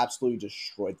defense absolutely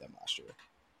destroyed them last year.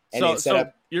 And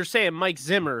So you're saying Mike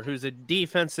Zimmer, who's a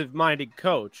defensive-minded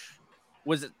coach,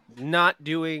 was not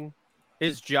doing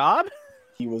his job?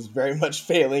 He was very much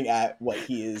failing at what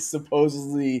he is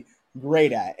supposedly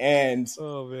great at. And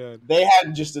oh man, they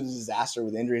had just a disaster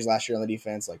with injuries last year on the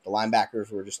defense. Like the linebackers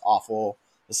were just awful.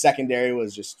 The secondary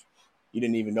was just, you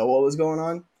didn't even know what was going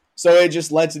on. So it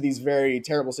just led to these very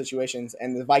terrible situations.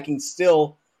 And the Vikings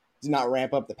still did not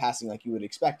ramp up the passing like you would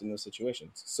expect in those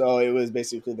situations. So it was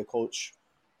basically the coach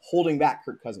holding back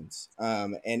Kirk Cousins.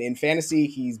 And in fantasy,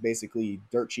 he's basically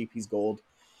dirt cheap. He's gold.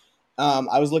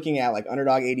 I was looking at like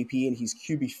underdog ADP, and he's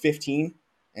QB 15.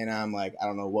 And I'm like, I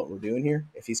don't know what we're doing here.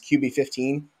 If he's QB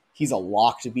 15, he's a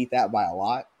lock to beat that by a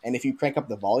lot. And if you crank up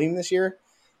the volume this year,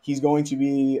 he's going to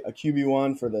be a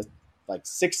QB1 for the like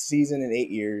 6th season in 8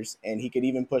 years. And he could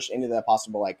even push into that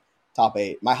possible like top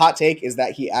 8. My hot take is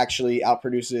that he actually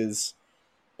outproduces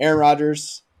Aaron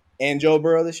Rodgers and Joe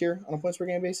Burrow this year on a points per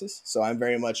game basis. So I'm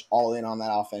very much all in on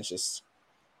that offense.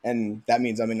 And that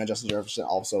means Justin Jefferson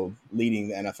also leading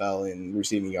the NFL in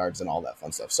receiving yards and all that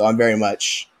fun stuff. So I'm very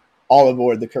much all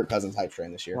aboard the Kirk Cousins hype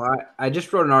train this year. Well, I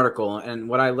just wrote an article, and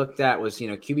what I looked at was,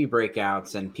 QB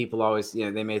breakouts, and people always,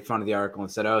 they made fun of the article and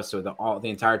said, oh, so the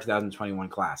entire 2021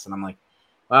 class. And I'm like,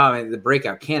 well, I mean, the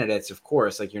breakout candidates, of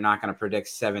course, like you're not going to predict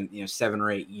 7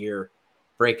 or 8 year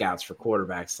breakouts for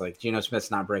quarterbacks. Like Geno Smith's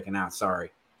not breaking out.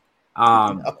 Sorry.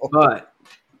 No. But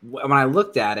when I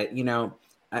looked at it,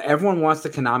 everyone wants the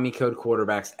Konami code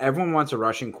quarterbacks. Everyone wants a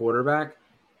rushing quarterback,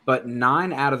 but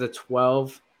 9 out of the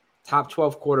top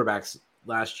 12 quarterbacks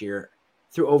last year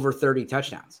threw over 30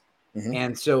 touchdowns. Mm-hmm.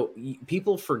 And so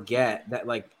people forget that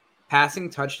like passing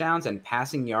touchdowns and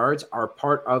passing yards are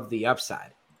part of the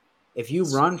upside. If you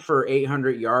run for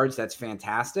 800 yards, that's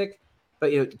fantastic.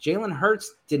 But Jalen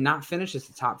Hurts did not finish as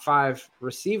the top 5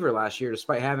 receiver last year,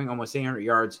 despite having almost 800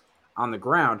 yards on the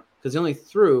ground, because he only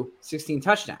threw 16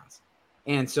 touchdowns.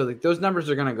 And so like, those numbers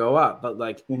are going to go up. But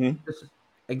like,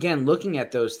 again, looking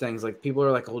at those things, like people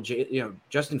are like, oh,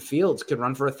 Justin Fields could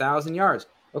run for 1,000 yards.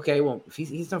 Okay, well, if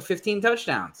he's done 15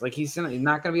 touchdowns. Like he's not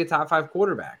going to be a top 5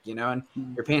 quarterback, and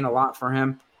you're paying a lot for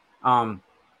him.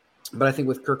 But I think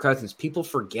with Kirk Cousins, people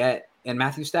forget, and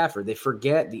Matthew Stafford, they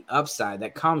forget the upside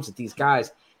that comes with these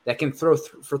guys that can throw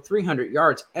for 300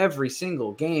 yards every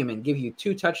single game and give you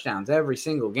 2 touchdowns every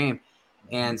single game.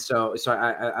 And so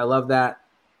I love that.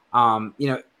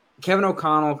 Kevin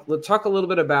O'Connell, let's talk a little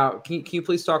bit about, can you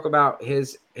please talk about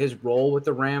his role with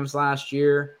the Rams last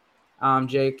year,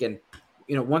 Jake? And,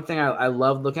 one thing I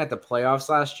loved looking at the playoffs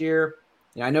last year,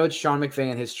 I know it's Sean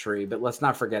McVay and his tree, but let's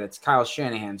not forget it's Kyle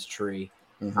Shanahan's tree.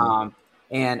 Mm-hmm.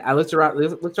 And I looked around the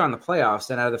playoffs,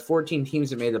 and out of the 14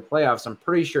 teams that made the playoffs, I'm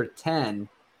pretty sure 10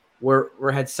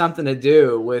 had something to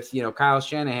do with, Kyle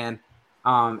Shanahan.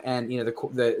 And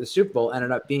the Super Bowl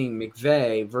ended up being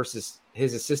McVay versus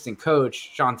his assistant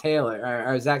coach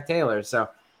Zach Taylor. So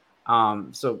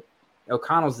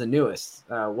O'Connell's the newest.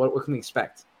 What can we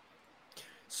expect?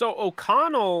 So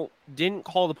O'Connell didn't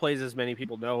call the plays, as many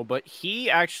people know, but he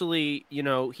actually,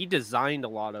 he designed a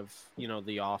lot of,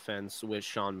 the offense with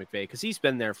Sean McVay, because he's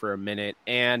been there for a minute.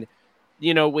 And,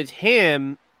 with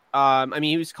him,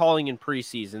 he was calling in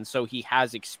preseason, so he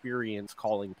has experience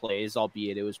calling plays,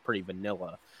 albeit it was pretty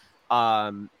vanilla.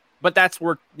 But that's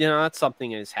where, that's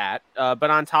something in his hat. But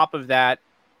on top of that,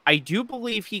 I do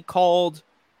believe he called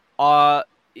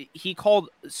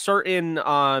certain,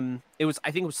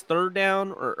 I think it was 3rd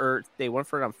down or they went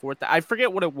for it on 4th. I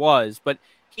forget what it was, but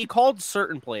he called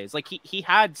certain plays. Like he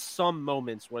had some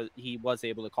moments where he was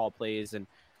able to call plays and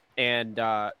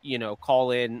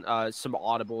call in some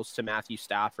audibles to Matthew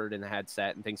Stafford in the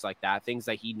headset and things like that, things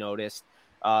that he noticed.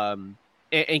 And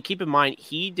keep in mind,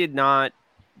 he did not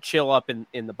chill up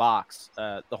in the box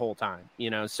the whole time,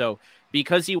 So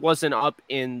because he wasn't up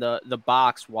in the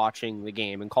box watching the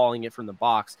game and calling it from the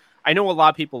box, I know a lot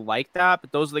of people like that,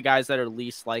 but those are the guys that are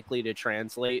least likely to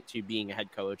translate to being a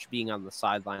head coach, being on the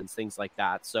sidelines, things like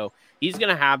that. So he's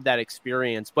going to have that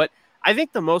experience. But I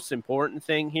think the most important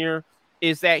thing here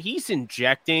is that he's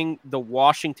injecting the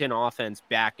Washington offense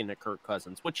back into Kirk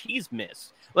Cousins, which he's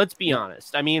missed. Let's be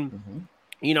honest. I mean,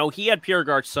 he had Pierre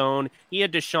Garçon, he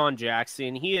had Deshaun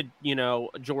Jackson, he had,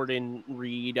 Jordan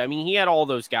Reed. I mean, he had all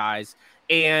those guys.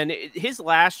 And his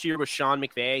last year with Sean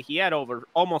McVay, he had over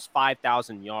almost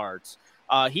 5,000 yards.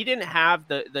 He didn't have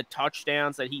the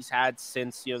touchdowns that he's had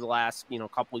since, the last,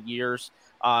 couple of years.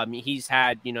 He's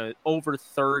had, over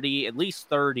 30, at least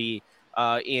 30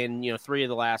 in, 3 of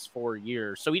the last 4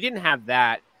 years. So he didn't have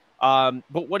that.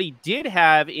 But what he did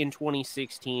have in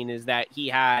 2016 is that he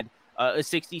had a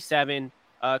 67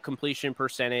 completion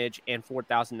percentage and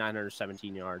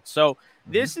 4,917 yards. So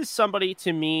this is somebody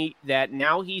to me that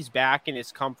now he's back in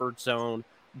his comfort zone,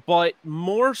 but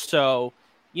more so,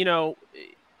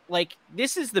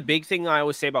 this is the big thing I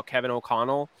always say about Kevin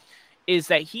O'Connell is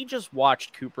that he just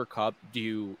watched Cooper Kupp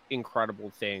do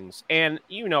incredible things. And,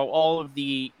 all of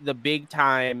the big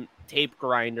time tape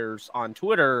grinders on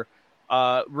Twitter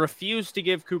refused to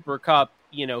give Cooper Kupp,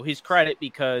 his credit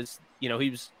because, he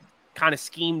was kind of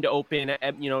schemed open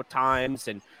at, times.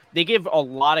 And they give a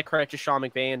lot of credit to Sean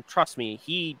McVay. And trust me,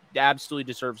 he absolutely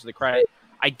deserves the credit.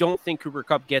 I don't think Cooper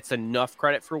Kupp gets enough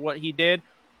credit for what he did.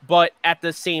 But at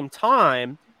the same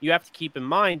time, you have to keep in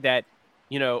mind that,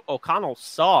 O'Connell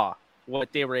saw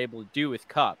what they were able to do with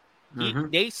Kupp.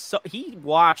 He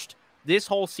watched this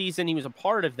whole season. He was a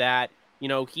part of that.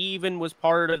 He even was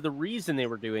part of the reason they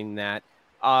were doing that.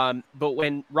 But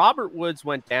when Robert Woods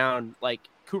went down,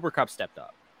 Cooper Kupp stepped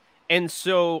up. And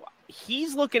so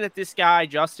he's looking at this guy,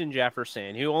 Justin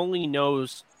Jefferson, who only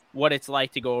knows what it's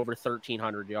like to go over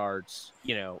 1,300 yards,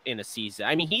 in a season.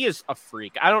 I mean, he is a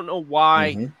freak. I don't know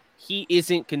why he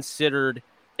isn't considered,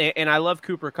 and I love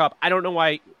Cooper Kupp. I don't know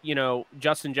why,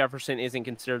 Justin Jefferson isn't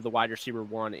considered the wide receiver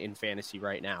 1 in fantasy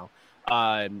right now.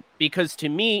 Because to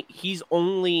me, he's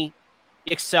only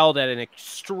excelled at an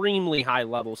extremely high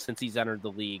level since he's entered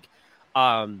the league.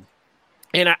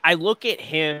 And I look at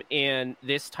him in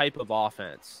this type of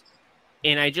offense,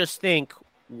 and I just think,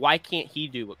 why can't he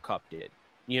do what Kupp did?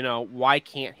 Why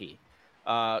can't he?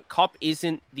 Kupp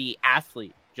isn't the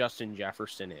athlete Justin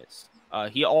Jefferson is.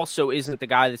 He also isn't the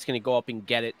guy that's going to go up and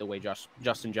get it the way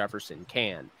Justin Jefferson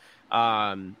can.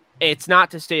 It's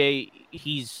not to say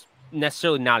he's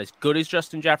necessarily not as good as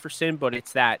Justin Jefferson, but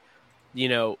it's that,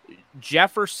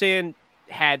 Jefferson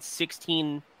had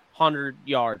 1,600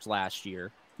 yards last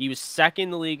year. He was second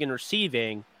in the league in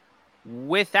receiving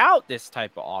without this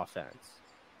type of offense.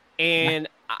 And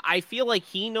I feel like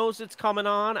he knows it's coming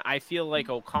on. I feel like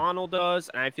O'Connell does,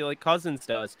 and I feel like Cousins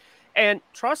does. And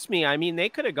trust me, I mean, they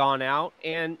could have gone out,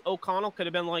 and O'Connell could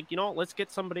have been like, let's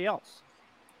get somebody else.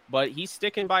 But he's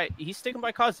sticking by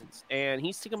Cousins, and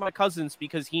he's sticking by Cousins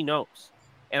because he knows.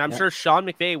 And I'm sure Sean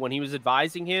McVay, when he was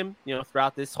advising him,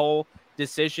 throughout this whole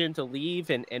decision to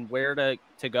leave and where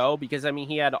to go, because, I mean,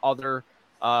 he had other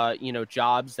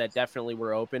jobs that definitely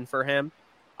were open for him.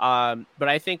 But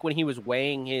I think when he was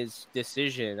weighing his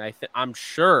decision, I'm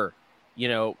sure,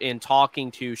 in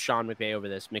talking to Sean McVay over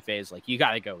this, McVay is like, you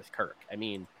got to go with Kirk. I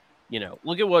mean,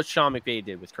 look at what Sean McVay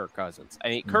did with Kirk Cousins. I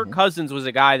mean, Kirk Cousins was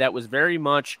a guy that was very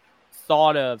much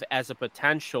thought of as a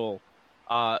potential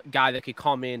guy that could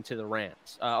come into the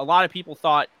Rams. A lot of people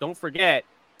thought, don't forget,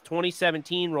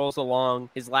 2017 rolls along,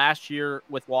 his last year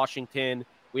with Washington.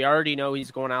 We already know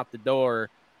he's going out the door,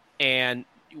 and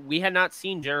we had not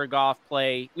seen Jared Goff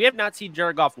play. We have not seen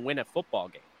Jared Goff win a football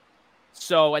game.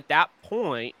 So at that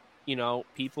point,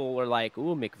 people were like,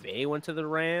 ooh, McVay went to the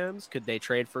Rams. Could they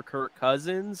trade for Kirk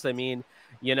Cousins? I mean,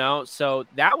 so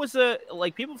that was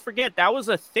people forget that was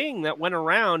a thing that went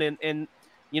around, and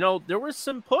there was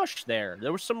some push there.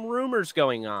 There were some rumors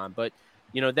going on, but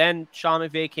then Sean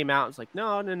McVay came out and was like,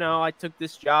 no, I took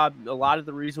this job. A lot of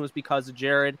the reason was because of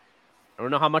Jared. I don't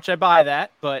know how much I buy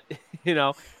that, but,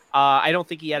 I don't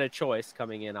think he had a choice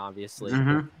coming in, obviously.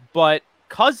 But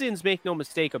Cousins, make no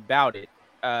mistake about it,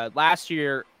 last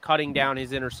year cutting down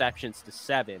his interceptions to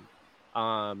 7,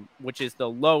 which is the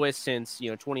lowest since,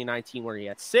 2019 where he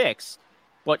had 6.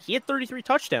 But he had 33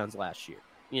 touchdowns last year.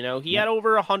 He had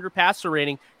over 100 passer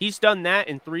rating. He's done that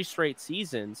in 3 straight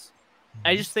seasons.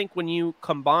 I just think when you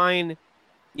combine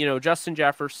Justin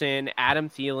Jefferson, Adam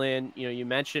Thielen, you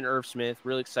mentioned Irv Smith,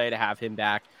 really excited to have him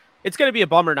back. It's going to be a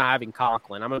bummer not having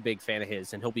Conklin. I'm a big fan of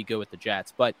his, and he'll be good with the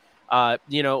Jets. But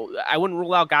You know, I wouldn't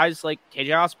rule out guys like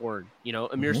KJ Osborne, you know,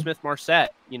 Amir Smith-Marset,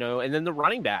 you know, and then the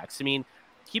running backs. I mean,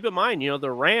 keep in mind, you know,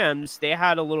 the Rams, they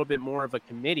had a little bit more of a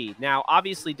committee. Now,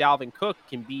 obviously, Dalvin Cook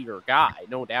can be your guy,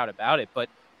 no doubt about it, but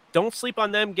don't sleep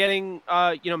on them getting,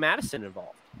 you know, Madison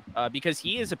involved because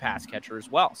he is a pass catcher as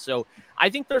well. So I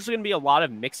think there's going to be a lot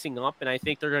of mixing up, and I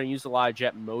think they're going to use a lot of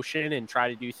jet motion and try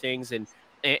to do things and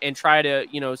try to,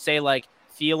 you know, say like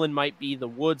Thielen might be the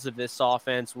Woods of this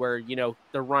offense where, you know,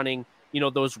 they're running, you know,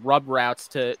 those rub routes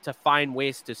to find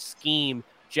ways to scheme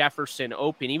Jefferson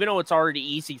open, even though it's already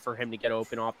easy for him to get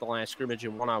open off the line of scrimmage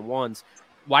and one-on-ones.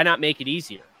 Why not make it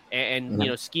easier? And you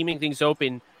know, scheming things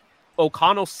open.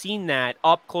 O'Connell's seen that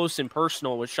up close and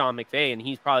personal with Sean McVay, and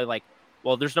he's probably like,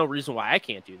 well, there's no reason why I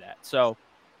can't do that. So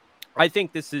I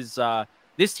think this is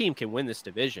this team can win this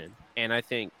division, and I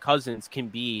think Cousins can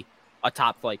be a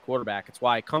top flight quarterback. It's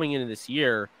why coming into this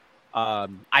year, I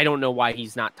don't know why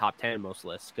he's not top 10 in most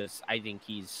lists, because I think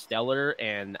he's stellar,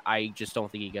 and I just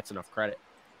don't think he gets enough credit.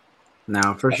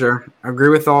 No, for sure. I agree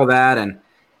with all that. And,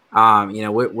 you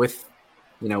know, with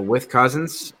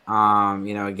Cousins,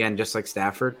 you know, again, just like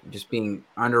Stafford, just being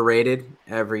underrated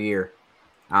every year.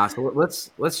 So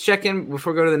let's check in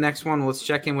before we go to the next one. Let's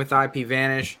check in with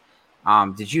IPVanish.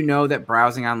 Did you know that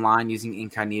browsing online using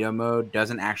incognito mode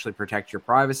doesn't actually protect your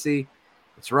privacy?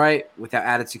 That's right. Without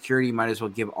added security, you might as well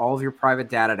give all of your private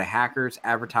data to hackers,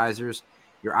 advertisers,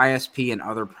 your ISP, and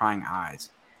other prying eyes.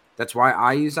 That's why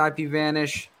I use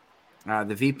IPVanish.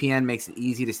 The VPN makes it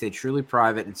easy to stay truly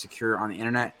private and secure on the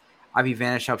internet.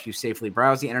 IPVanish helps you safely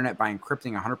browse the internet by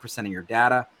encrypting 100% of your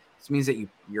data. This means that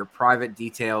your private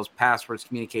details, passwords,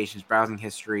 communications, browsing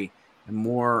history, and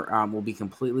more will be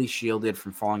completely shielded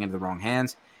from falling into the wrong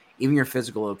hands. Even your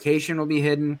physical location will be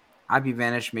hidden.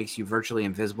 IPVanish makes you virtually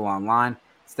invisible online.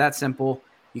 It's that simple.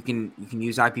 You can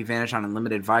use IPVanish on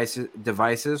unlimited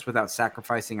devices without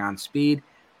sacrificing on speed.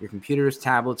 Your computers,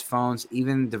 tablets, phones,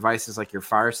 even devices like your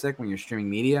Fire Stick when you're streaming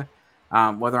media.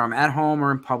 Whether I'm at home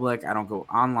or in public, I don't go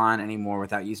online anymore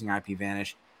without using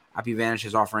IPVanish. IPVanish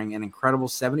is offering an incredible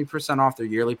 70% off their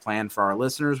yearly plan for our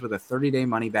listeners with a 30-day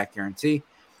money-back guarantee.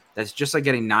 That's just like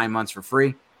getting 9 months for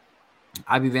free.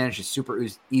 IPVanish is super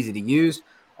easy to use.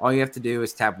 All you have to do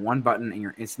is tap one button and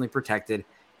you're instantly protected.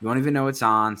 You won't even know it's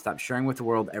on. Stop sharing with the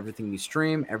world everything you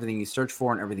stream, everything you search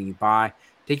for, and everything you buy.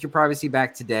 Take your privacy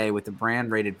back today with the brand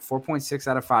rated 4.6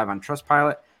 out of 5 on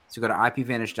Trustpilot. So go to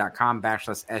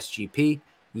IPVanish.com/SGP.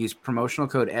 Use promotional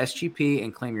code SGP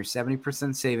and claim your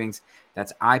 70% savings.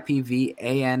 That's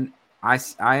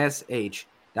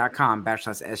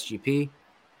IPVanish.com/SGP.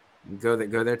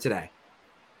 Go there today.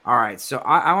 All right. So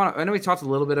I know we talked a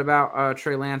little bit about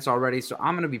Trey Lance already, so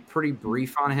I'm going to be pretty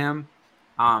brief on him.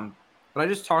 But I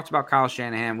just talked about Kyle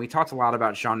Shanahan. We talked a lot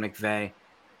about Sean McVay.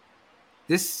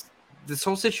 This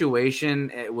whole situation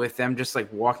with them just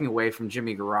like walking away from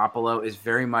Jimmy Garoppolo is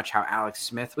very much how Alex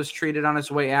Smith was treated on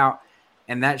his way out.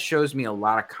 And that shows me a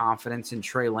lot of confidence in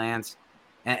Trey Lance.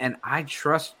 And I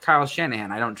trust Kyle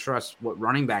Shanahan. I don't trust what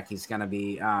running back he's going to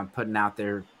be putting out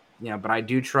there, you know, but I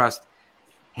do trust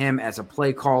him as a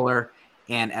play caller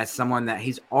and as someone that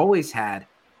he's always had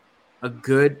a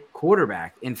good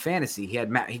quarterback in fantasy. He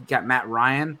got Matt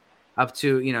Ryan up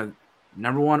to, you know,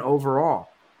 number 1 overall.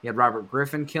 He had Robert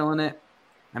Griffin killing it.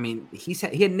 I mean, he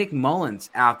had Nick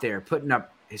Mullins out there putting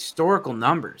up historical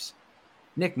numbers.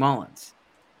 Nick Mullins.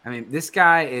 I mean, this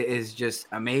guy is just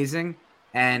amazing.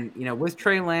 And, you know, with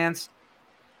Trey Lance,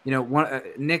 you know,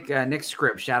 Nick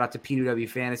Script, shout out to P2W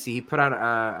Fantasy. He put out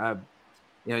a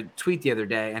tweet the other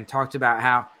day and talked about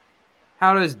how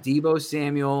does Deebo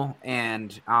Samuel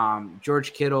and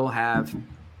George Kittle have,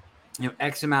 you know,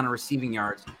 X amount of receiving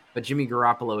yards, but Jimmy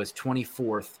Garoppolo is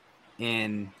 24th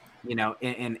in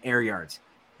air yards.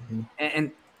 Mm-hmm.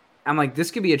 And I'm like,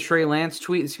 this could be a Trey Lance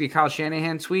tweet. This could be a Kyle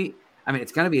Shanahan tweet. I mean,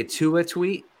 it's going to be a Tua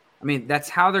tweet. I mean, that's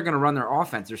how they're going to run their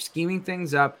offense. They're scheming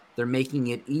things up. They're making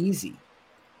it easy.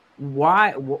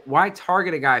 Why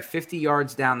target a guy 50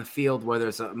 yards down the field where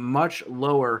there's a much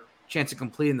lower chance of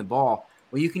completing the ball?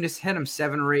 Well, you can just hit him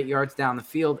 7 or 8 yards down the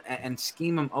field and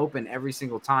scheme him open every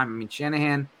single time. I mean,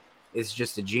 Shanahan is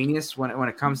just a genius when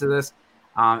it comes to this.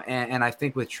 And I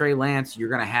think with Trey Lance, you're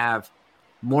going to have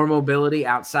more mobility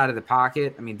outside of the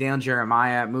pocket. I mean, Daniel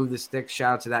Jeremiah, Move the Stick,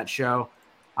 shout out to that show.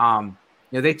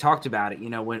 You know, they talked about it. You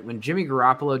know, when Jimmy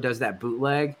Garoppolo does that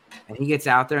bootleg and he gets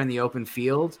out there in the open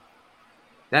field,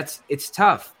 it's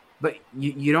tough. But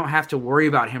you don't have to worry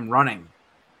about him running.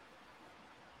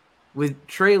 With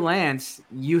Trey Lance,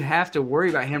 you have to worry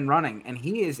about him running, and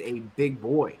he is a big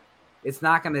boy. It's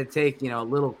not going to take, you know, a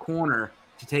little corner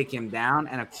to take him down,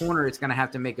 and a corner is going to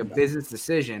have to make a business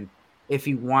decision if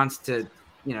he wants to,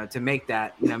 you know, to make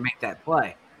that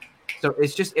play. So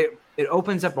it's just it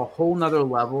opens up a whole nother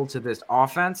level to this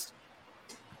offense.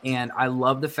 And I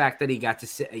love the fact that he got to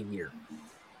sit a year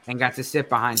and got to sit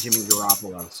behind Jimmy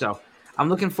Garoppolo. So I'm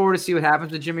looking forward to see what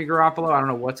happens with Jimmy Garoppolo. I don't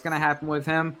know what's going to happen with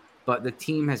him, but the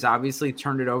team has obviously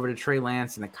turned it over to Trey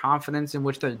Lance, and the confidence in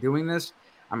which they're doing this,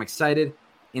 I'm excited.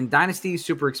 In Dynasty,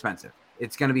 super expensive.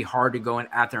 It's going to be hard to go in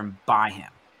out there and buy him.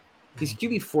 He's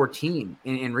QB 14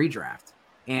 in redraft,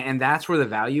 and that's where the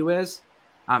value is.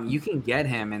 You can get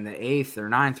him in the 8th or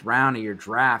 9th round of your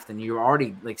draft, and you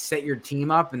already like set your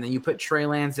team up, and then you put Trey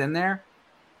Lance in there,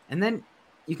 and then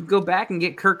you can go back and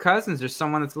get Kirk Cousins or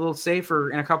someone that's a little safer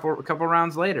in a couple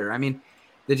rounds later. I mean,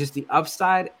 the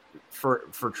upside for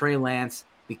Trey Lance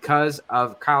because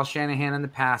of Kyle Shanahan in the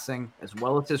passing as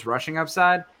well as his rushing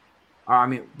upside. I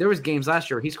mean, there was games last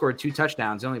year where he scored 2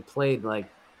 touchdowns. He only played like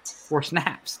 4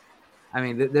 snaps. I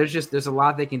mean, there's a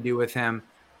lot they can do with him.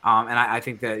 And I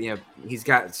think that, he's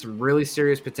got some really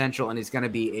serious potential, and he's going to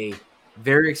be a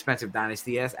very expensive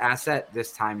dynasty asset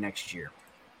this time next year.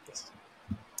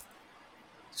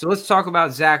 So let's talk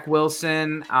about Zach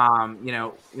Wilson. We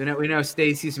know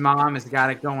Stacy's mom has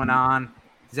got it going on.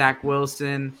 Zach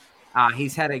Wilson,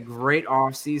 he's had a great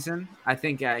offseason. I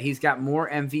think he's got more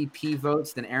MVP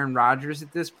votes than Aaron Rodgers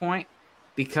at this point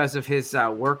because of his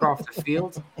work off the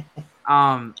field.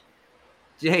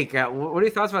 Jake, what are your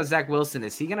thoughts about Zach Wilson?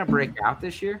 Is he going to break out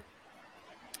this year?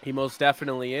 He most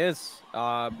definitely is,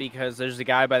 because there's a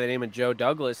guy by the name of Joe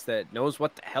Douglas that knows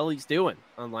what the hell he's doing,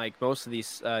 unlike most of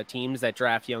these teams that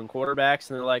draft young quarterbacks,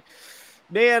 and they're like,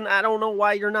 man, I don't know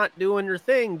why you're not doing your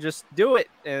thing. Just do it.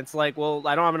 And it's like, well,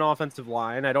 I don't have an offensive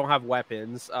line. I don't have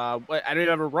weapons. I don't even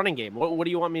have a running game. What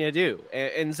do you want me to do?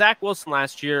 And Zach Wilson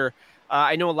last year,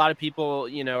 I know a lot of people,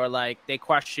 are like, they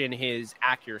question his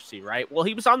accuracy, right? Well,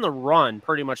 he was on the run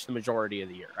pretty much the majority of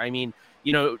the year. I mean,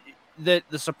 the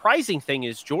surprising thing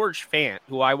is George Fant,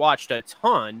 who I watched a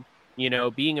ton,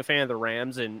 being a fan of the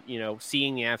Rams and,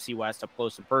 seeing the AFC West up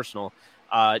close and personal.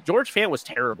 George Fant was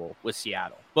terrible with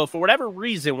Seattle. But for whatever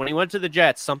reason, when he went to the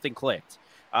Jets, something clicked.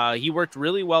 He worked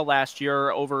really well last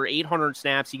year, over 800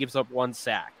 snaps. He gives up 1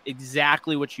 sack.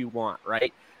 Exactly what you want,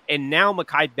 right? And now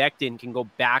Mekhi Becton can go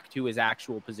back to his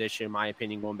actual position, in my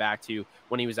opinion, going back to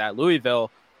when he was at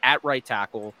Louisville at right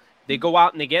tackle. They go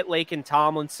out and they get Laken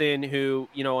Tomlinson, who,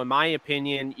 in my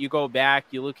opinion, you go back,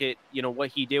 you look at,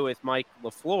 what he did with Mike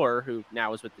LaFleur, who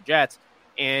now is with the Jets,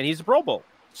 and he's a Pro Bowl.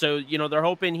 So, they're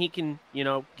hoping he can,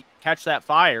 catch that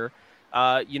fire.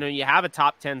 You have a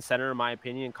top 10 center, in my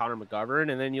opinion, Connor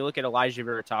McGovern. And then you look at Elijah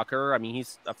Vera Tucker. I mean,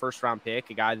 he's a first-round pick,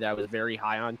 a guy that I was very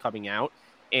high on coming out.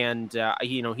 And,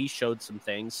 he showed some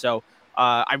things. So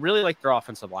I really like their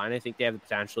offensive line. I think they have the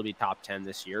potential to be top 10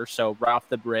 this year. So right off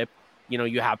the rip,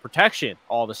 you have protection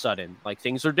all of a sudden. Like,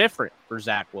 things are different for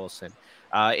Zach Wilson.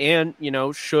 And,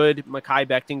 should Mekhi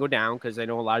Becton go down, because I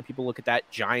know a lot of people look at that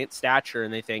giant stature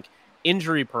and they think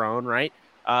injury prone, right?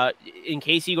 In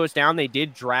case he goes down, they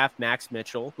did draft Max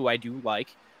Mitchell, who I do like,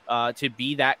 to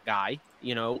be that guy,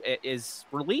 is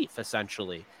relief,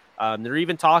 essentially. They're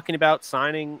even talking about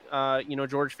signing,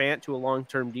 George Fant to a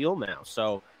long-term deal now.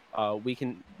 So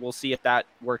we'll see if that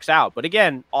works out. But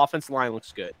again, offensive line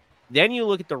looks good. Then you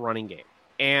look at the running game,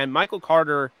 and Michael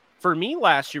Carter, for me,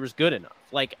 last year was good enough.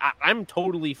 Like, I'm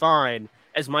totally fine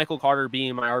as Michael Carter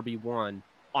being my RB1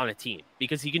 on a team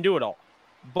because he can do it all.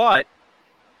 But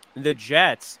the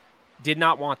Jets did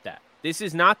not want that. This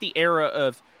is not the era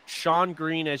of Sean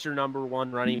Green as your number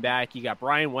 1 running back. You got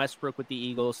Brian Westbrook with the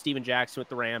Eagles, Steven Jackson with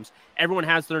the Rams. Everyone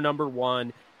has their number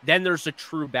 1. Then there's a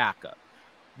true backup.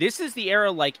 This is the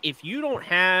era, like, if you don't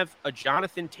have a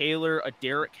Jonathan Taylor, a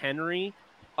Derrick Henry,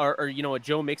 or a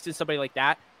Joe Mixon, somebody like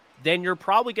that, then you're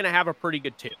probably going to have a pretty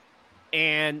good 2.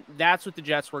 And that's what the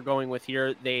Jets were going with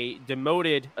here. They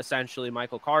demoted, essentially,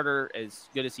 Michael Carter, as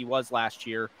good as he was last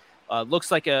year. Looks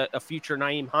like a future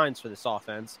Nyheim Hines for this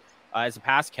offense as a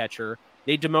pass catcher.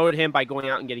 They demoted him by going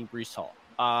out and getting Breece Hall.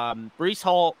 Breece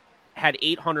Hall had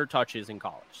 800 touches in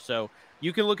college. So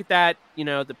you can look at that.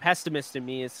 The pessimist in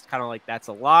me is kind of like, that's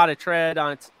a lot of tread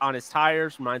on his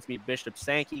tires. Reminds me of Bishop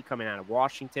Sankey coming out of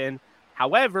Washington.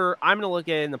 However, I'm going to look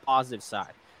at it in the positive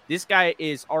side. This guy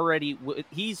is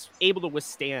he's able to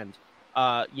withstand,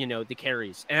 the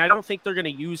carries. And I don't think they're going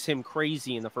to use him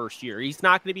crazy in the first year. He's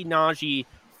not going to be Najee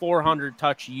 400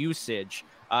 touch usage,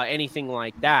 anything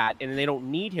like that. And they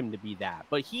don't need him to be that.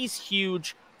 But he's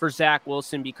huge for Zach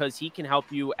Wilson because he can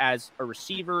help you as a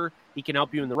receiver. He can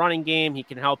help you in the running game. He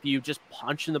can help you just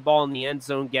punching the ball in the end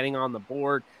zone, getting on the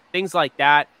board, things like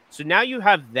that. So now you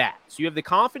have that. So you have the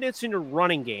confidence in your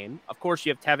running game. Of course,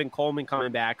 you have Tevin Coleman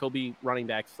coming back. He'll be running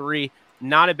back 3.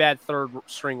 Not a bad third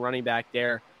string running back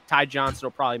there. Ty Johnson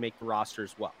will probably make the roster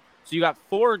as well. So you got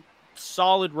 4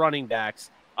 solid running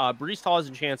backs. Breece Hall has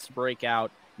a chance to break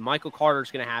out. Michael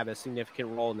Carter's going to have a significant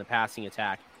role in the passing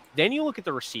attack. Then you look at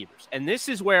the receivers, and this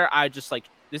is where I just like,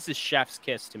 this is chef's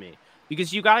kiss to me,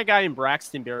 because you got a guy in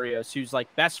Braxton Berrios who's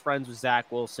like best friends with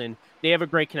Zach Wilson. They have a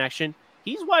great connection.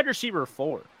 He's wide receiver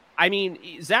 4. I mean,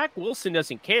 Zach Wilson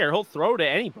doesn't care. He'll throw to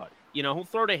anybody. He'll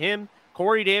throw to him.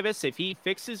 Corey Davis, if he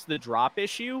fixes the drop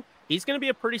issue, he's going to be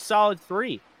a pretty solid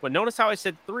 3. But notice how I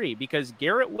said 3, because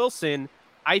Garrett Wilson,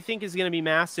 I think, is going to be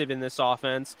massive in this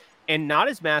offense, and not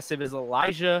as massive as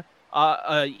Eli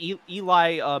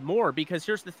Moore, because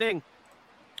here's the thing.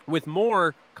 With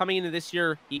Moore coming into this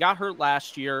year, he got hurt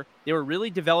last year. They were really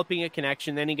developing a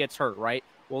connection. Then he gets hurt, right?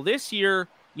 Well, this year,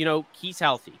 he's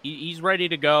healthy. He's ready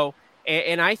to go.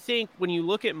 And I think when you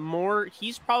look at Moore,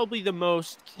 he's probably the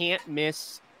most can't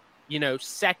miss,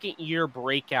 second-year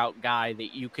breakout guy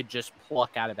that you could just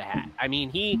pluck out of the hat. I mean,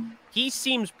 he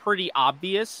seems pretty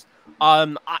obvious.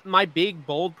 My big,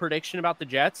 bold prediction about the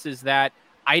Jets is that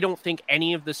I don't think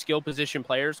any of the skill position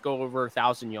players go over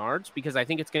 1,000 yards, because I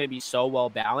think it's going to be so well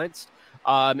balanced.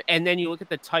 And then you look at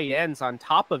the tight ends on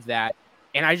top of that,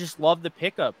 and I just love the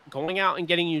pickup. Going out and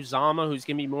getting Uzomah, who's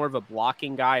going to be more of a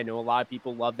blocking guy. I know a lot of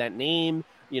people love that name.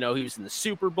 He was in the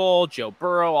Super Bowl, Joe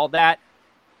Burrow, all that.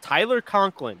 Tyler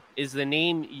Conklin is the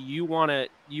name you want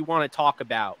to talk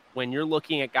about when you're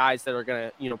looking at guys that are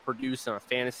going to produce on a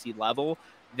fantasy level.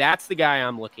 That's the guy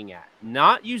I'm looking at.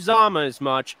 Not Uzomah as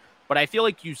much, but I feel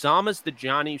like Uzomah's the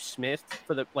Johnny Smith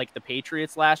for the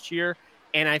Patriots last year,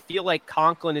 and I feel like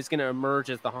Conklin is going to emerge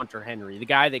as the Hunter Henry, the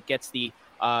guy that gets the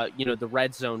the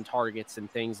red zone targets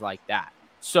and things like that.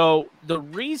 So the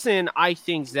reason I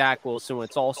think Zach Wilson, when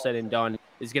it's all said and done,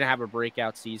 is going to have a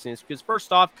breakout season is because,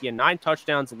 first off, he had 9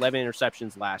 touchdowns, 11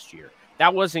 interceptions last year.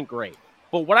 That wasn't great.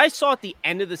 But what I saw at the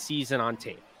end of the season on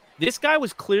tape, this guy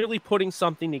was clearly putting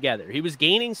something together. He was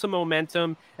gaining some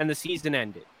momentum, and the season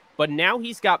ended. But now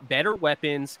he's got better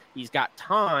weapons. He's got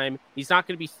time. He's not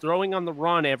going to be throwing on the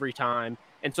run every time.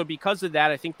 And so because of that,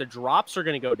 I think the drops are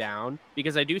going to go down,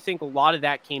 because I do think a lot of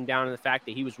that came down to the fact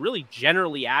that he was really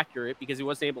generally accurate because he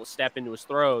wasn't able to step into his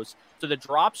throws. So the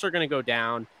drops are going to go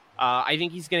down. I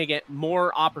think he's going to get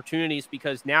more opportunities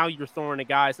because now you're throwing to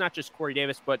guys, not just Corey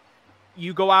Davis, but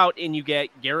you go out and you get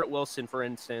Garrett Wilson, for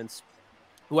instance,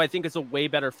 who I think is a way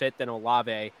better fit than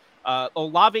Olave.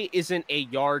 Olave isn't a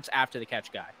yards after the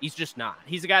catch guy. He's just not.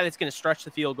 He's a guy that's going to stretch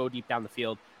the field, go deep down the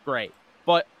field. Great.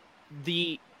 But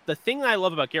the thing that I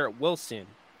love about Garrett Wilson,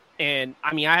 and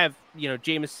I mean, I have,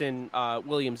 Jameson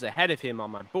Williams ahead of him on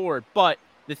my board, but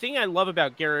the thing I love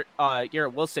about Garrett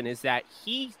Wilson is that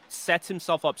he sets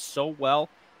himself up so well,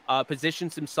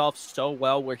 positions himself so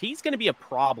well, where he's going to be a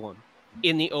problem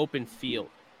in the open field.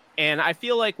 And I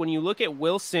feel like when you look at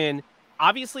Wilson,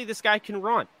 obviously this guy can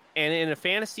run. And in a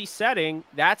fantasy setting,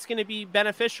 that's going to be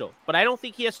beneficial. But I don't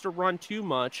think he has to run too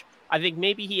much. I think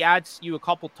maybe he adds you a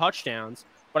couple touchdowns.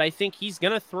 But I think he's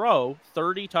going to throw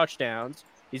 30 touchdowns.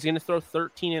 He's going to throw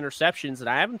 13 interceptions. And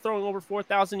I have him throwing over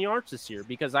 4,000 yards this year,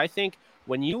 because I think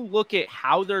when you look at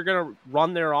how they're going to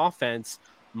run their offense,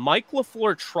 Mike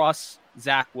LaFleur trusts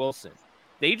Zach Wilson.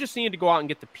 They just need to go out and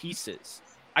get the pieces.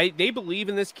 They believe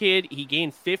in this kid. He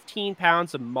gained 15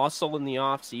 pounds of muscle in the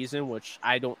offseason, which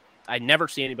I never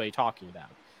see anybody talking about.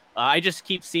 I just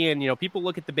keep seeing, people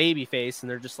look at the baby face and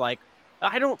they're just like,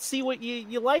 I don't see what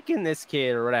you like in this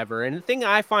kid or whatever. And the thing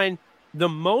I find the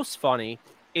most funny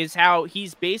is how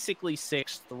he's basically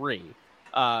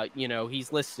 6'3".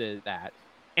 He's listed as that.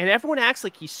 And everyone acts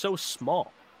like he's so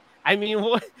small. I mean,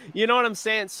 what, you know what I'm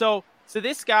saying? So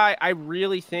this guy, I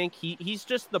really think he's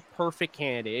just the perfect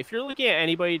candidate. If you're looking at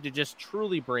anybody to just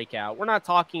truly break out, we're not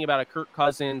talking about a Kirk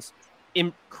Cousins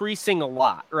increasing a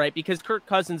lot, right? Because Kirk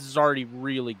Cousins is already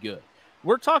really good.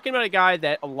 We're talking about a guy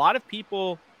that a lot of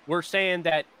people were saying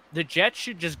that the Jets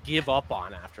should just give up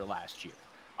on after last year.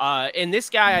 And this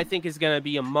guy, I think, is going to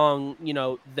be among,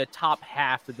 the top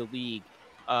half of the league,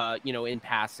 in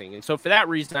passing. And so for that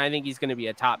reason, I think he's going to be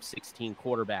a top 16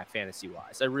 quarterback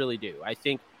fantasy-wise. I really do. I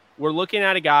think we're looking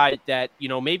at a guy that,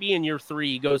 maybe in year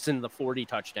 3 he goes into the 40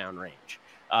 touchdown range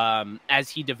as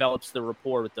he develops the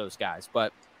rapport with those guys.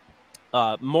 But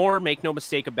Moore, make no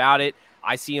mistake about it,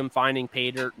 I see him finding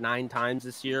pay dirt 9 times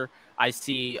this year. I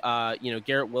see,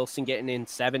 Garrett Wilson getting in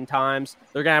 7 times.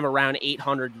 They're going to have around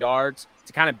 800 yards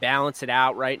to kind of balance it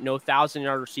out, right? No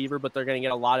 1,000-yard receiver, but they're going to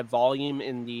get a lot of volume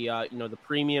in the, the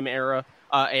premium area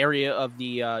of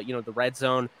the, the red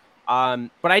zone.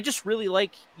 But I just really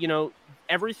like,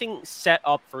 everything set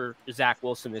up for Zach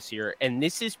Wilson this year. And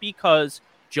this is because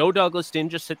Joe Douglas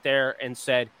didn't just sit there and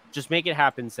said, just make it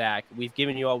happen, Zach. We've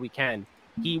given you all we can.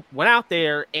 He went out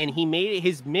there and he made it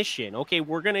his mission. Okay,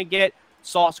 we're going to get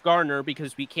Sauce Gardner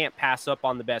because we can't pass up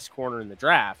on the best corner in the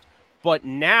draft. But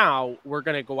now we're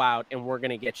going to go out and we're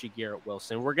going to get you Garrett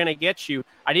Wilson. We're going to get you.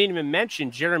 I didn't even mention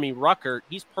Jeremy Ruckert.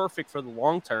 He's perfect for the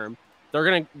long term. They're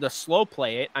going to slow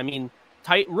play it. I mean,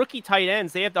 rookie tight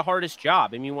ends, they have the hardest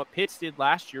job. I mean, what Pitts did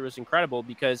last year was incredible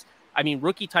because, I mean,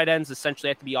 rookie tight ends essentially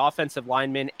have to be offensive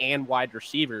linemen and wide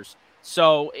receivers.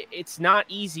 So it's not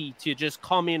easy to just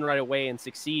come in right away and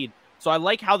succeed. So I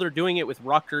like how they're doing it with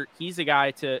Ruckert. He's a guy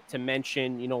to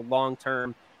mention, long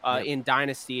term. In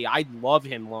Dynasty, I love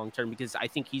him long term because I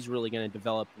think he's really going to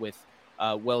develop with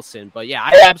Wilson. But yeah,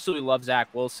 I absolutely love Zach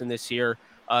Wilson this year.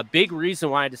 Big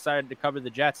reason why I decided to cover the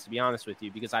Jets, to be honest with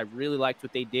you, because I really liked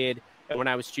what they did. And when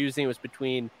I was choosing, it was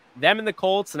between them and the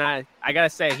Colts. And I got to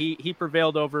say, he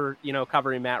prevailed over,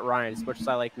 covering Matt Ryan, as much as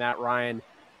I like Matt Ryan.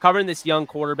 Covering this young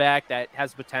quarterback that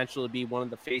has potential to be one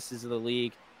of the faces of the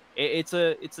league. It's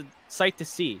a sight to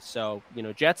see. So,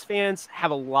 Jets fans have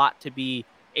a lot to be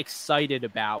excited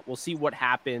about. We'll see what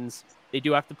happens. They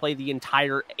do have to play the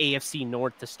entire AFC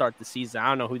North to start the season. I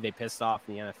don't know who they pissed off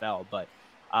in the NFL, but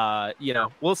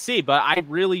we'll see. But I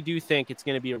really do think it's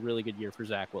going to be a really good year for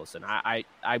Zach Wilson. I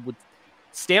would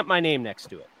stamp my name next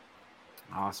to it.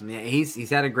 Awesome. Yeah, he's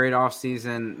had a great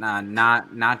offseason.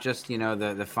 Not just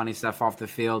the funny stuff off the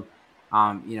field.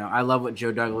 I love what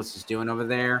Joe Douglas is doing over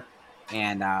there,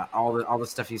 and all the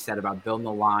stuff he said about building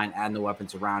the line, adding the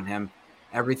weapons around him.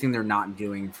 Everything they're not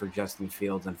doing for Justin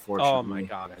Fields, unfortunately. Oh my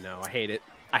God, I know. I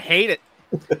hate it.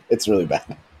 It's really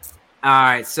bad. All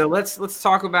right, so let's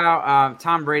talk about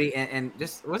Tom Brady and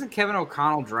just wasn't Kevin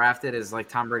O'Connell drafted as like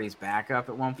Tom Brady's backup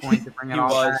at one point to bring it all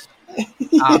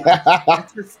back?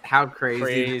 That's just how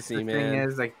crazy the man. Thing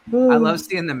is. Like I love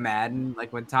seeing the Madden,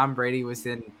 like when Tom Brady was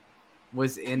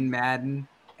in Madden,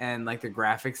 and like the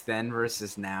graphics then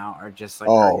versus now are just like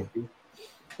crazy.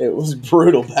 It was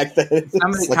brutal back then.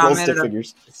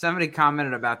 Somebody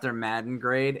commented about their Madden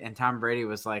grade, and Tom Brady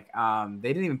was like, they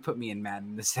didn't even put me in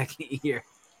Madden the second year.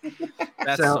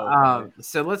 So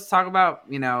let's talk about,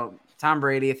 Tom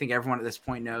Brady. I think everyone at this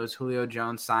point knows Julio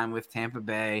Jones signed with Tampa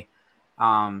Bay.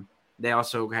 They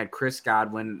also had Chris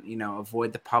Godwin,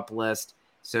 avoid the PUP list.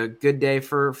 So good day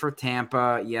for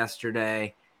Tampa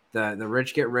yesterday. The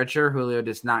rich get richer. Julio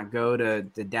does not go to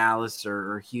Dallas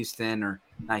or Houston or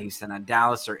not Houston,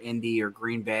 Dallas or Indy or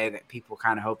Green Bay that people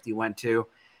kind of hoped he went to.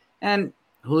 And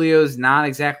Julio's not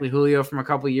exactly Julio from a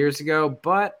couple years ago,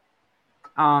 but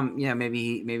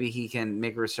maybe he can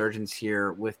make a resurgence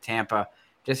here with Tampa.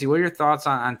 Jesse, what are your thoughts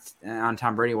on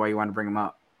Tom Brady? Why you want to bring him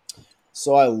up?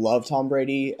 So I love Tom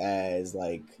Brady as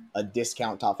like a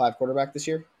discount top 5 quarterback this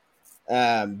year.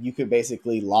 You could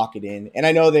basically lock it in. And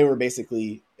I know they were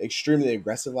basically extremely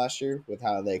aggressive last year with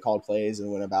how they called plays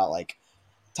and went about like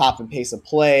top and pace of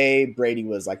play. Brady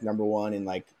was like number 1 in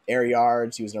like air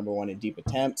yards. He was number 1 in deep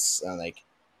attempts. Like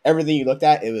everything you looked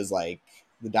at, it was like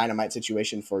the dynamite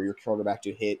situation for your quarterback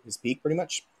to hit his peak pretty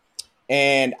much.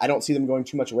 And I don't see them going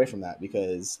too much away from that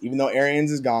because even though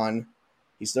Arians is gone,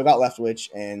 he's still got Leftwich.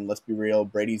 And let's be real,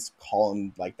 Brady's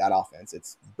calling like that offense.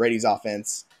 It's Brady's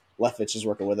offense. Leftwich is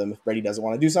working with him. If Brady doesn't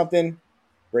want to do something,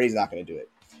 Brady's not going to do it.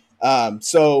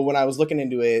 So when I was looking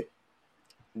into it,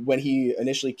 when he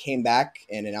initially came back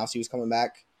and announced he was coming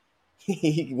back,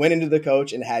 he went into the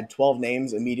coach and had 12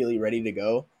 names immediately ready to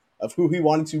go of who he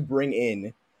wanted to bring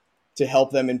in to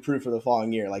help them improve for the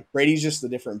following year. Like Brady's just a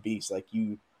different beast. Like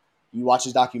you watch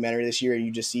his documentary this year and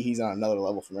you just see he's on another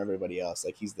level from everybody else.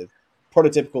 Like he's the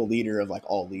prototypical leader of like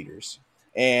all leaders.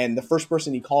 And the first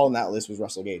person he called on that list was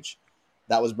Russell Gage.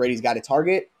 That was Brady's guy to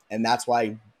target, and that's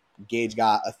why Gage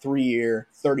got a 3-year,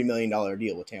 $30 million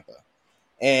deal with Tampa.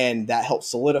 And that helped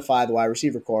solidify the wide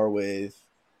receiver core with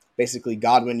basically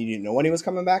Godwin. You didn't know when he was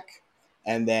coming back,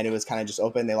 and then it was kind of just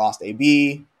open. They lost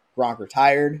AB. Gronk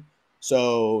retired.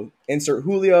 So insert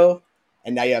Julio,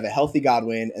 and now you have a healthy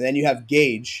Godwin, and then you have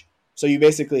Gage. So you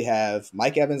basically have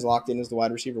Mike Evans locked in as the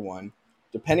wide receiver 1.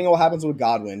 Depending on what happens with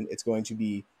Godwin, it's going to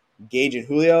be Gage and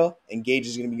Julio, and Gage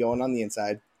is going to be going on the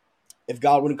inside. If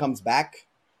Godwin comes back,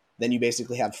 then you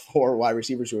basically have 4 wide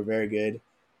receivers who are very good.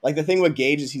 Like the thing with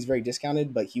Gage is he's very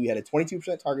discounted, but he had a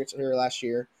 22% target share last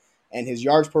year, and his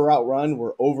yards per route run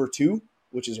were over 2,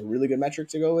 which is a really good metric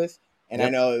to go with. And I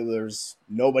know there's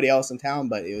nobody else in town,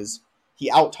 but he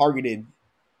out-targeted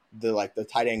the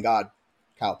tight end god,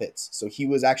 Kyle Pitts. So he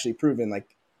was actually proven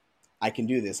like, I can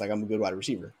do this. Like I'm a good wide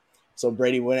receiver. So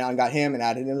Brady went out and got him and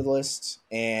added him to the list.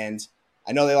 And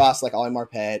I know they lost like Ollie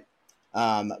Marpet.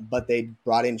 But they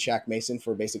brought in Shaq Mason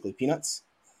for basically peanuts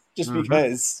just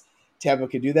because Tampa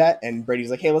could do that. And Brady's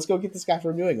like, hey, let's go get this guy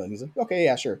from New England. He's like, okay,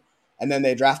 yeah, sure. And then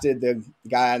they drafted the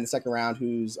guy in the second round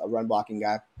who's a run blocking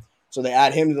guy. So they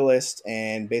add him to the list,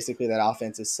 and basically that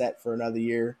offense is set for another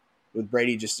year with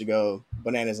Brady just to go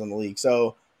bananas on the league.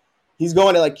 So he's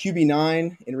going to like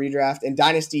QB9 in redraft. In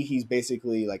Dynasty, he's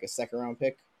basically like a second round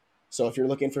pick. So if you're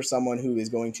looking for someone who is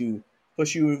going to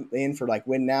push you in for like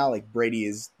win now, like Brady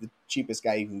is the cheapest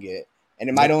guy you can get. And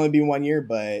it might only be 1 year,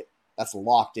 but that's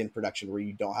locked in production where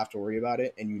you don't have to worry about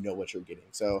it and you know what you're getting.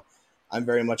 So I'm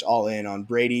very much all in on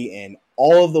Brady and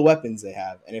all of the weapons they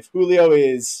have. And if Julio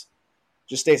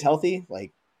just stays healthy,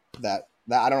 like that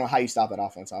I don't know how you stop that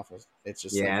offense off. It's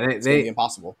just Yeah, it's gonna be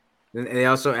impossible. They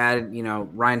also added,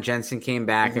 Ryan Jensen came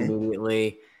back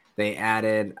immediately. They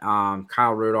added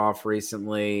Kyle Rudolph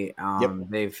recently.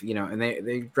 They've, and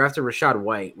they drafted Rachaad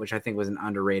White, which I think was an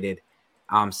underrated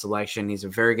selection. He's a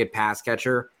very good pass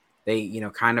catcher. They,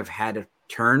 kind of had to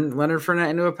turn Leonard Fournette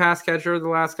into a pass catcher the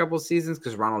last couple of seasons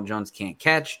because Ronald Jones can't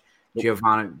catch.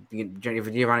 Giovanni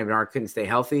Bernard couldn't stay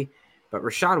healthy. But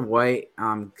Rachaad White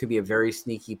could be a very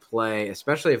sneaky play,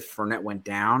 especially if Fournette went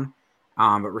down.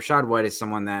 But Rachaad White is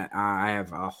someone that I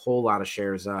have a whole lot of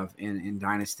shares of in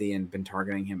Dynasty and been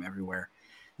targeting him everywhere.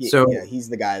 Yeah, he's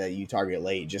the guy that you target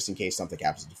late just in case something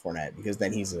happens to Fournette because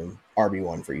then he's an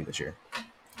RB1 for you this year.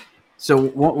 So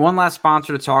one last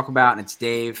sponsor to talk about, and it's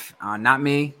Dave, not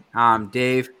me.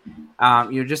 Dave,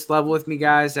 just level with me,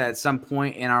 guys. At some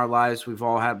point in our lives, we've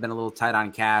all been a little tight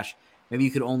on cash. Maybe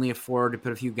you could only afford to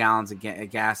put a few gallons of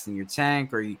gas in your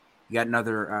tank, or you got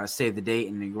another save the date,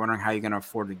 and you're wondering how you're going to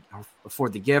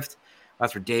afford the gift.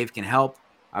 That's where Dave can help.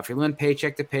 If you're living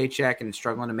paycheck to paycheck and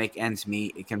struggling to make ends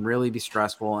meet, it can really be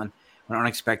stressful, and when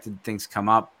unexpected things come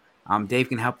up, Dave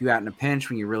can help you out in a pinch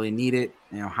when you really need it.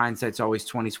 Hindsight's always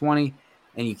 20/20,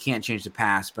 and you can't change the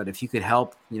past. But if you could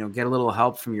help, get a little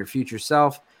help from your future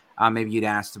self, maybe you'd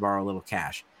ask to borrow a little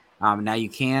cash. Now you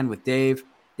can with Dave.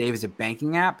 Dave is a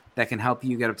banking app that can help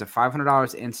you get up to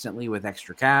 $500 instantly with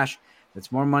extra cash.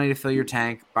 That's more money to fill your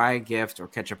tank, buy a gift, or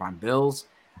catch up on bills.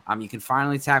 You can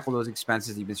finally tackle those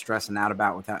expenses you've been stressing out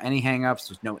about without any hangups.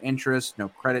 There's no interest, no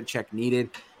credit check needed.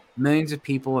 Millions of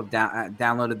people have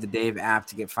downloaded the Dave app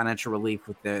to get financial relief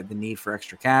with the need for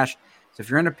extra cash. So if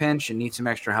you're in a pinch and need some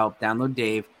extra help, download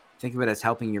Dave. Think of it as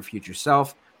helping your future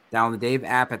self. Download the Dave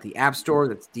app at the App Store.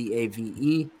 That's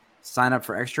DAVE. Sign up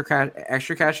for extra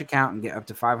cash account and get up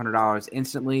to $500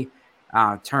 instantly.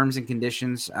 Terms and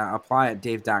conditions apply at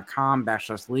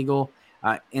dave.com/legal.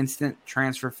 Instant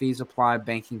transfer fees apply.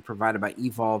 Banking provided by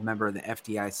Evolve, member of the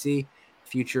FDIC.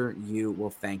 Future you will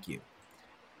thank you.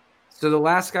 So the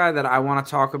last guy that I want to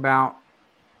talk about,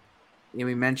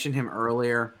 we mentioned him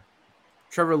earlier,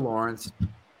 Trevor Lawrence,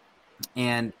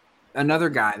 and another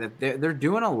guy that they're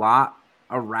doing a lot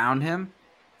around him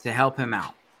to help him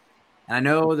out. And I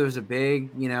know there's a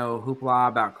big, hoopla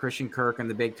about Christian Kirk and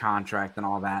the big contract and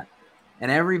all that.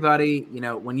 And everybody,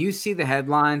 when you see the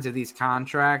headlines of these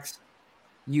contracts,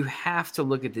 you have to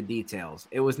look at the details.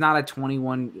 It was not a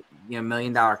 $21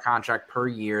 million contract per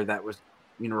year that was,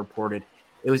 reported.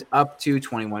 It was up to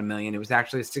 $21 million. It was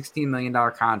actually a $16 million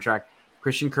contract.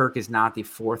 Christian Kirk is not the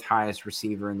fourth highest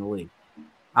receiver in the league.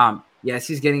 Yes,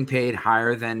 he's getting paid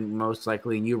higher than most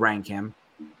likely you rank him.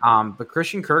 But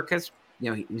Christian Kirk has,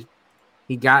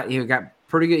 he got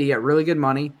pretty good. He got really good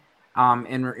money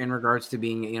in regards to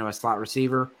being, a slot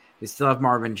receiver. They still have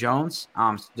Marvin Jones,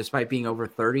 despite being over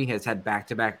 30, has had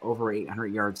back-to-back over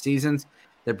 800-yard seasons.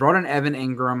 They brought in Evan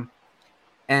Ingram.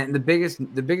 And the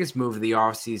biggest move of the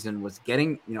offseason was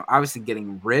getting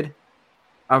rid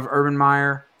of Urban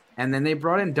Meyer. And then they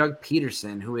brought in Doug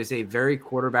Peterson, who is a very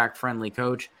quarterback-friendly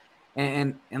coach.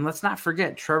 And let's not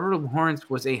forget, Trevor Lawrence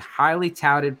was a highly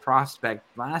touted prospect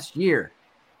last year.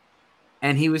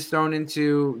 And he was thrown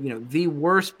into, the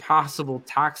worst possible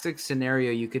toxic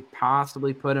scenario you could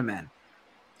possibly put him in.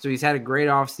 So he's had a great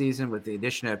offseason with the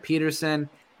addition of Peterson.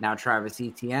 Now Travis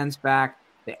Etienne's back.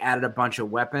 They added a bunch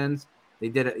of weapons. They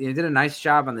did a nice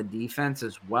job on the defense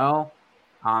as well.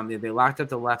 They locked up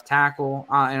the left tackle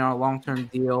in a long-term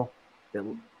deal.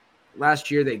 Last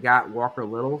year they got Walker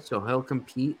Little, so he'll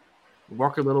compete.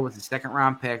 Walker Little was a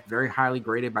second-round pick, very highly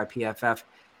graded by PFF,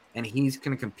 and he's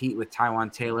going to compete with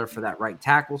Tyrod Taylor for that right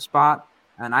tackle spot,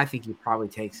 and I think he probably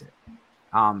takes it.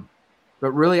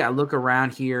 But really, I look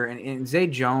around here, and Zay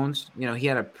Jones, he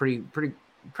had a pretty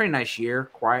nice year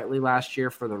quietly last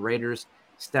year for the Raiders.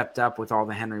 Stepped up with all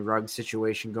the Henry Ruggs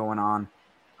situation going on.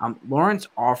 Lawrence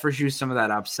offers you some of that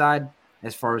upside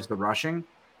as far as the rushing,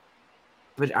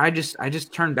 but I just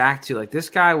turned back to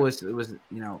this guy was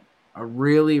a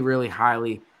really, really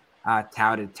highly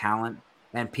touted talent,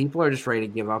 and people are just ready to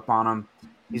give up on him.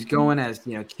 He's going as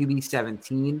QB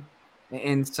 17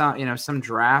 in some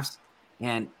drafts,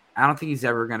 and I don't think he's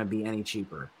ever going to be any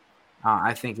cheaper.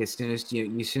 I think as soon as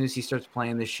he starts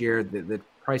playing this year, the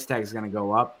price tag is going to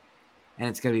go up, and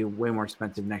it's going to be way more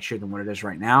expensive next year than what it is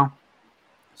right now.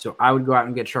 So I would go out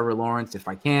and get Trevor Lawrence if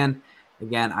I can.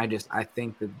 Again, I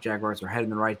think the Jaguars are heading in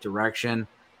the right direction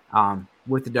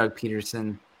with the Doug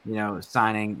Peterson,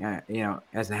 signing,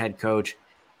 as the head coach,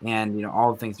 and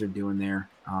all the things they're doing there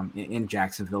in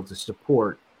Jacksonville to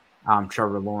support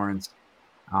Trevor Lawrence.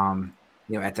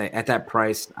 At that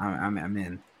price, I'm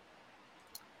in.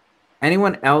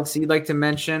 Anyone else you'd like to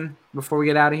mention before we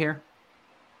get out of here?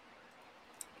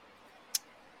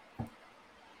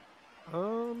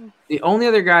 The only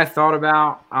other guy I thought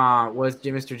about was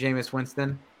Mr. Jameis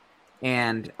Winston.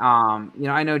 And,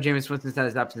 I know Jameis Winston's had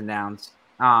his ups and downs.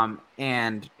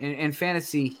 And in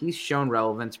fantasy, he's shown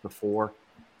relevance before.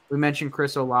 We mentioned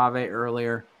Chris Olave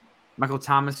earlier. Michael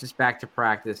Thomas is back to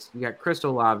practice. You got Chris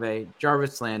Olave,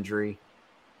 Jarvis Landry.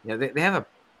 They have a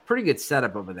pretty good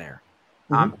setup over there.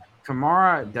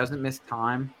 Kamara doesn't miss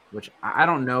time, which I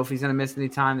don't know if he's going to miss any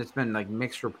time. There's been like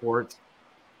mixed reports.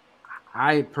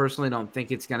 I personally don't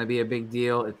think it's going to be a big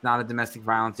deal. It's not a domestic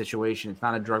violence situation. It's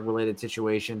not a drug-related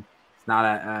situation. It's not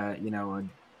a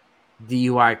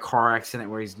DUI car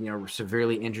accident where he's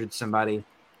severely injured somebody.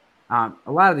 A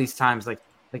lot of these times, like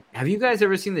have you guys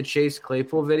ever seen the Chase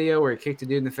Claypool video where he kicked a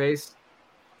dude in the face?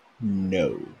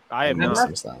 No, I have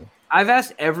not. I've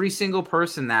asked every single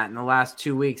person that in the last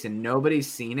 2 weeks, and nobody's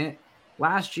seen it.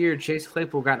 Last year, Chase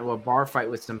Claypool got into a bar fight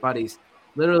with some buddies.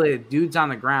 Literally, a dude's on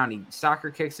the ground. He soccer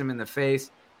kicks him in the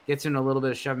face, gets in a little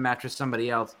bit of shove match with somebody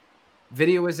else.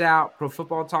 Video was out. Pro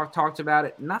Football Talk talked about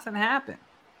it. Nothing happened.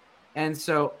 And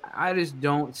so I just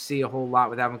don't see a whole lot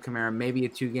with Alvin Kamara. Maybe a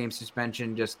 2-game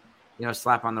suspension, just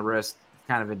slap on the wrist,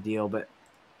 kind of a deal. But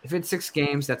if it's 6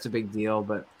 games, that's a big deal.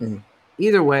 But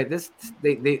either way,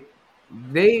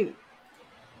 they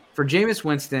for Jameis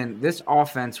Winston, this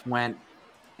offense went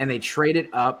and they traded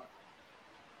up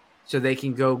so they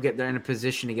can go get there in a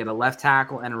position to get a left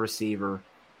tackle and a receiver.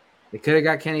 They could have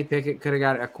got Kenny Pickett, could have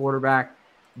got a quarterback.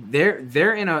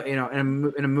 They're in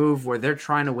a move where they're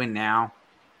trying to win now,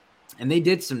 and they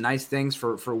did some nice things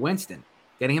for Winston,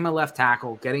 getting him a left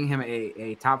tackle, getting him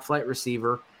a top flight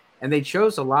receiver, and they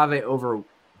chose Olave over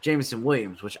Jameson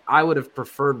Williams, which I would have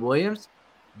preferred Williams,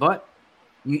 but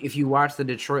if you watch the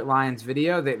Detroit Lions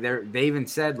video, they even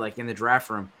said, like, in the draft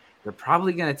room, they're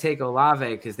probably going to take Olave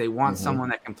because they want someone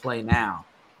that can play now,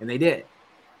 and they did.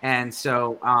 And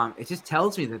so it just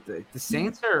tells me that the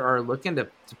Saints are looking to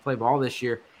play ball this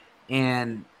year,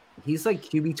 and he's like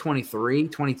QB 23,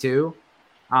 22.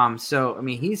 So, I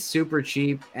mean, he's super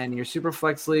cheap, and your super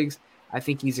flex leagues, I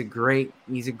think he's a great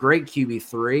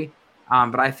QB3,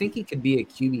 but I think he could be a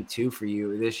QB2 for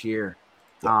you this year.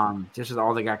 Just with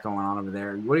all they got going on over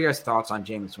there. What are your guys' thoughts on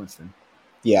Jameis Winston?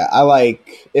 Yeah, I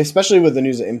like, especially with the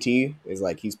news of MT, is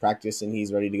like he's practiced and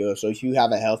he's ready to go. So if you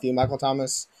have a healthy Michael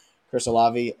Thomas, Chris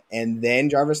Olave, and then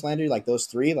Jarvis Landry, like those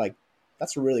three, like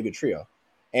that's a really good trio.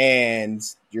 And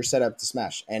you're set up to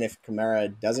smash. And if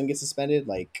Kamara doesn't get suspended,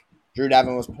 like Drew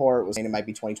Davenport was saying it might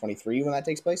be 2023 when that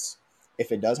takes place.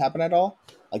 If it does happen at all,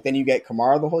 like then you get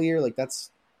Kamara the whole year. Like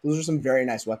those are some very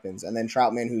nice weapons. And then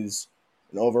Troutman, who's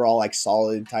an overall like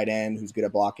solid tight end who's good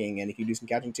at blocking and he can do some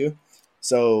catching too.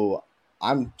 So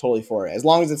I'm totally for it. As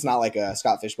long as it's not like a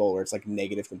Scott Fishbowl where it's like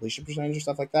negative completion percentage or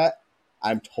stuff like that,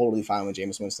 I'm totally fine with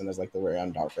Jameis Winston as like the way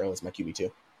on Dark Arrow as my QB2.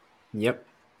 Yep.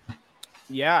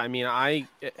 Yeah, I mean, I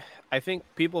think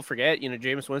people forget,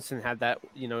 Jameis Winston had that,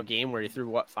 game where he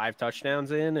threw 5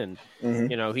 touchdowns in, and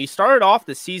he started off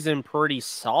the season pretty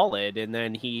solid, and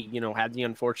then he, had the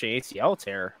unfortunate ACL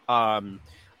tear.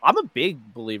 I'm a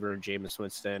big believer in Jameis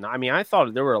Winston. I mean, I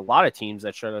thought there were a lot of teams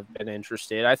that should have been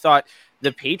interested. I thought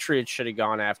the Patriots should have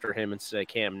gone after him instead of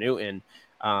Cam Newton,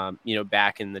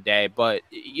 back in the day. But,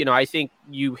 I think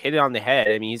you hit it on the head.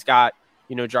 I mean, he's got,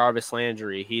 Jarvis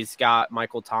Landry. He's got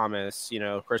Michael Thomas,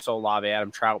 Chris Olave,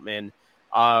 Adam Troutman.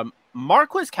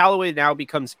 Marquez Callaway now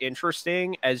becomes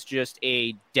interesting as just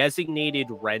a designated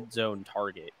red zone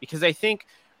target because I think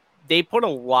they put a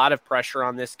lot of pressure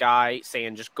on this guy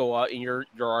saying just go up and you're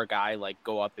our guy, like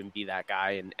go up and be that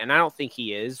guy. And I don't think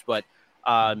he is, but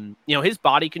his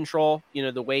body control,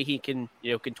 the way he can,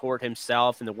 contort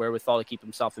himself and the wherewithal to keep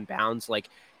himself in bounds. Like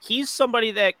he's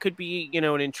somebody that could be,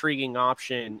 an intriguing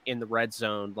option in the red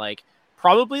zone, like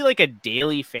probably like a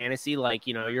daily fantasy, like,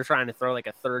 you're trying to throw like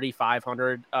a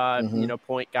 3,500,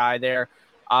 point guy there.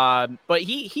 But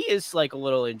he is like a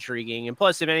little intriguing. And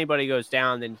plus if anybody goes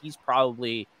down, then he's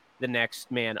probably the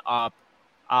next man up.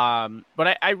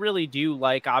 But I really do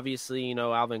like, obviously,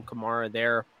 Alvin Kamara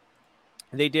there.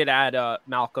 They did add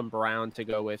Malcolm Brown to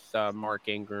go with Mark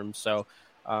Ingram. So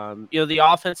The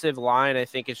offensive line, I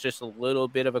think, is just a little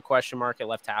bit of a question mark at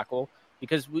left tackle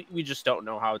because we just don't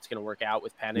know how it's going to work out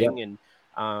with Penning. Yep.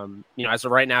 And, as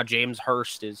of right now, James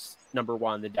Hurst is number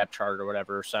one on the depth chart or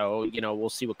whatever. So, we'll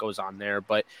see what goes on there.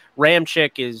 But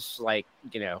Ramczyk is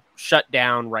shut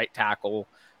down right tackle.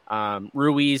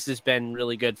 Ruiz has been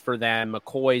really good for them.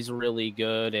 McCoy's really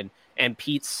good and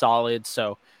Pete's solid.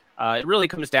 So it really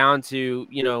comes down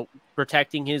to,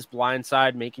 protecting his blind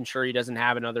side, making sure he doesn't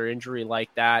have another injury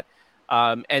like that.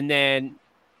 And then,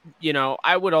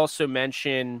 I would also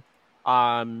mention,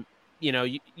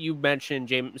 you mentioned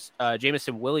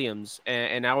Jameson Williams,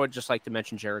 and I would just like to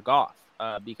mention Jared Goff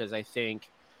because I think,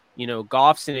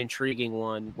 Goff's an intriguing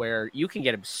one where you can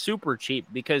get him super cheap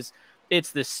because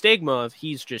it's the stigma of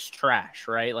he's just trash,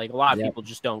 right? Like a lot of people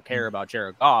just don't care about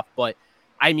Jared Goff, but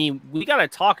I mean, we got to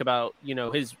talk about,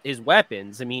 his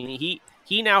weapons. I mean,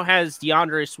 he now has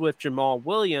DeAndre Swift, Jamal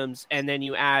Williams, and then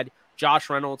you add Josh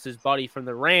Reynolds, his buddy from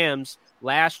the Rams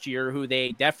last year, who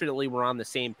they definitely were on the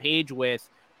same page with.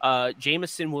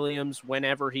 Jameson Williams,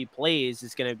 whenever he plays,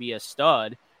 is going to be a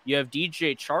stud. You have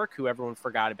DJ Chark, who everyone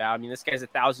forgot about. I mean, this guy's a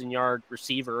 1,000-yard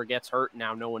receiver, gets hurt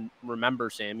now. No one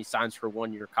remembers him. He signs for a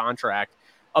 1-year contract.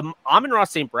 Amon-Ra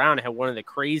St. Brown had one of the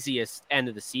craziest end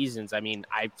of the seasons,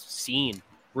 I've seen,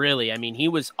 really. I mean, he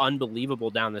was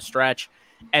unbelievable down the stretch.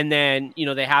 And then,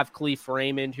 they have Khalif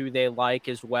Raymond, who they like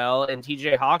as well, and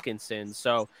TJ Hawkinson.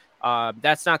 So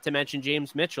that's not to mention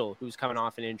James Mitchell, who's coming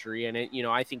off an injury. And,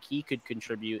 I think he could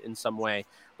contribute in some way.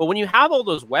 But when you have all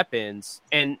those weapons,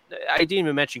 and I didn't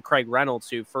even mention Craig Reynolds,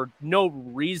 who for no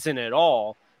reason at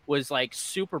all was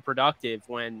super productive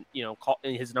when,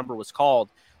 his number was called.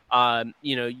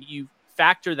 You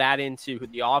factor that into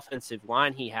the offensive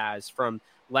line he has from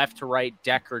left to right: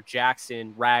 Decker,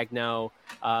 Jackson, Ragnow,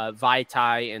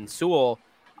 Vaitai, and Sewell.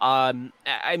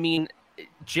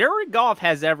 Jared Goff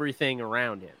has everything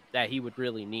around him that he would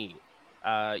really need.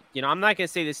 I'm not going to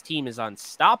say this team is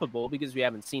unstoppable because we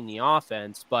haven't seen the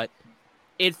offense, but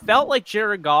it felt like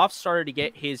Jared Goff started to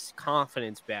get his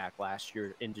confidence back last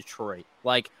year in Detroit.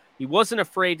 Like, he wasn't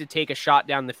afraid to take a shot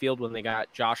down the field when they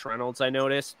got Josh Reynolds, I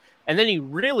noticed. And then he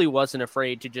really wasn't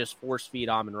afraid to just force feed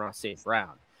Amon-Ra St.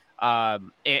 Brown.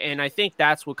 And I think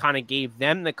that's what kind of gave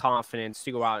them the confidence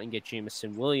to go out and get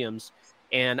Jameson Williams.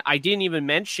 And I didn't even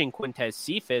mention Quintez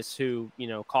Cephas, who,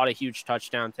 caught a huge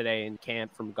touchdown today in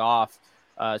camp from Goff.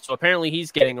 So apparently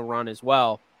he's getting a run as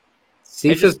well.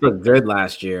 Cephas looked good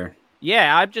last year.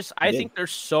 Yeah, I think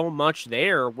there's so much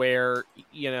there where,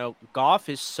 Goff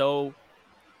is so,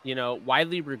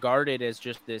 widely regarded as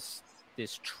just this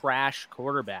trash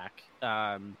quarterback.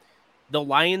 The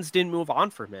Lions didn't move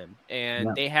on from him,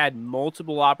 and they had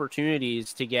multiple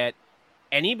opportunities to get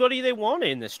anybody they wanted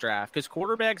in this draft because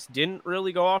quarterbacks didn't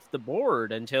really go off the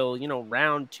board until,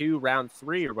 round 2, round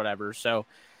 3 or whatever. So,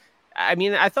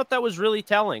 I thought that was really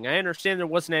telling. I understand there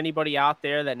wasn't anybody out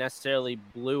there that necessarily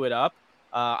blew it up.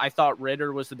 I thought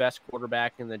Ritter was the best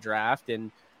quarterback in the draft,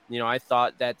 and, I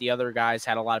thought that the other guys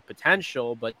had a lot of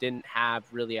potential but didn't have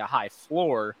really a high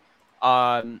floor.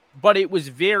 But it was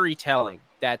very telling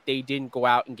that they didn't go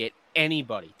out and get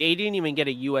anybody. They didn't even get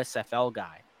a USFL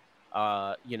guy,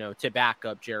 to back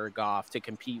up Jared Goff, to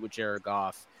compete with Jared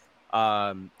Goff.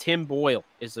 Tim Boyle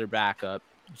is their backup.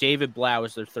 David Blau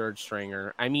is their third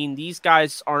stringer. These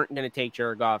guys aren't going to take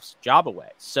Jared Goff's job away.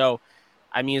 So,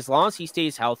 as long as he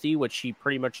stays healthy, which he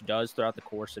pretty much does throughout the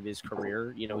course of his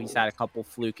career, he's had a couple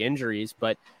fluke injuries,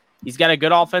 but he's got a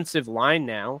good offensive line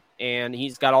now, and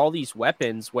he's got all these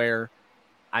weapons where,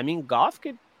 Goff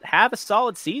could have a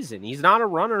solid season. He's not a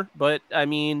runner, but I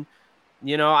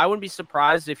wouldn't be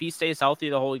surprised if he stays healthy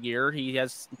the whole year. He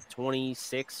has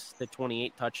 26 to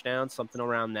 28 touchdowns, something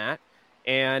around that.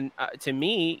 And to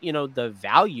me, the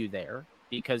value there,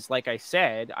 because like I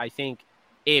said, I think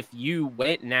if you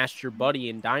went and asked your buddy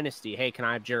in Dynasty, hey, can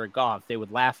I have Jared Goff? They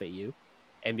would laugh at you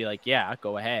and be like, yeah,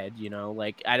 go ahead.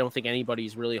 I don't think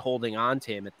anybody's really holding on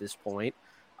to him at this point.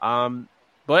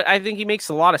 But I think he makes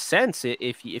a lot of sense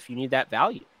if you need that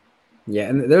value. Yeah,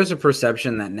 and there's a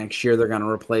perception that next year they're going to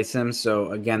replace him.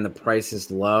 So, again, the price is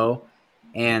low.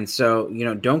 And so,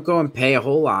 don't go and pay a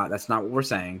whole lot. That's not what we're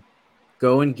saying.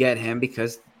 Go and get him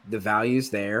because the value's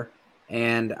there.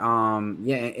 And,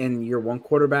 in your one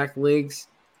quarterback leagues,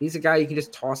 he's a guy you can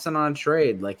just toss in on a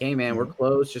trade. Like, hey, man, we're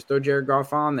close. Just throw Jared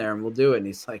Goff on there and we'll do it. And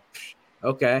he's like,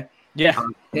 okay. Yeah.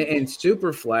 And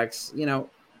Superflex,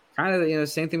 kind of,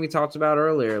 same thing we talked about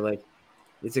earlier. Like,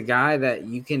 it's a guy that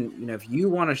you can, if you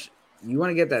want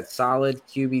to get that solid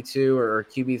QB2 or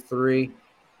QB3,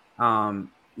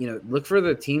 look for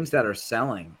the teams that are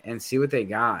selling and see what they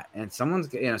got. And someone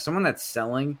that's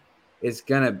selling is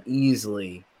going to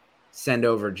easily send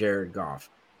over Jared Goff.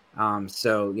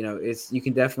 So you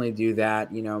can definitely do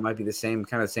that. It might be the same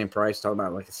price. Talking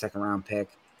about like a second round pick,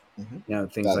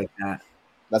 things like that.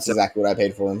 That's exactly what I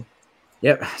paid for him.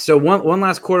 Yep. So one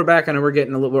last quarterback. I know we're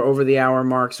getting a little bit over the hour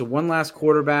mark. So one last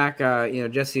quarterback.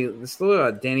 Jesse, let's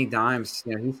look at Danny Dimes.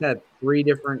 He's had 3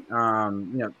 different.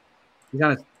 He's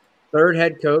on his 3rd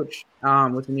head coach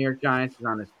with the New York Giants. He's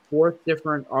on his 4th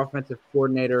different offensive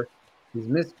coordinator. He's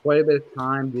missed quite a bit of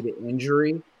time due to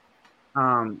injury. What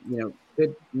are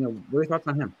your thoughts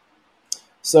on him?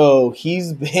 So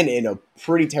he's been in a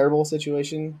pretty terrible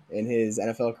situation in his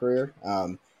NFL career.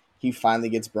 He finally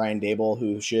gets Brian Daboll,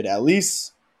 who should at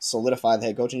least solidify the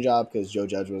head coaching job, because Joe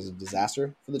Judge was a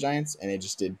disaster for the Giants, and it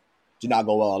just did not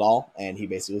go well at all. And he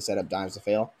basically set up Dimes to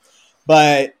fail.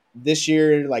 But this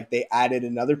year, they added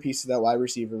another piece to that wide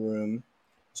receiver room.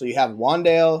 So you have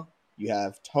Wan'Dale, you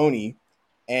have Tony,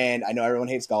 and I know everyone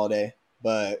hates Golladay,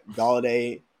 but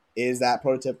Golladay is that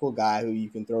prototypical guy who you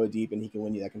can throw it deep and he can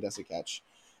win you that contested catch.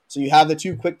 So you have the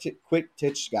 2 quick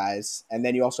twitch guys, and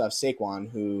then you also have Saquon,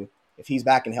 who, if he's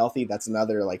back and healthy, that's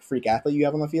another freak athlete you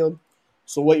have on the field.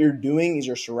 So what you're doing is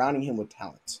you're surrounding him with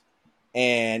talent,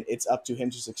 and it's up to him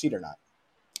to succeed or not.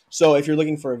 So if you're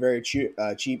looking for a very cheap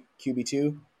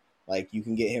QB2, you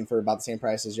can get him for about the same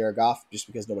price as Jared Goff, just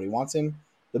because nobody wants him.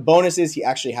 The bonus is he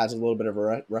actually has a little bit of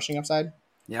a rushing upside.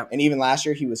 Yep. And even last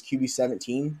year, he was QB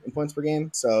 17 in points per game,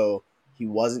 so he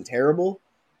wasn't terrible.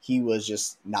 He was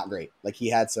just not great. He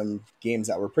had some games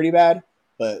that were pretty bad,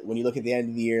 but when you look at the end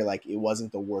of the year, it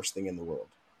wasn't the worst thing in the world.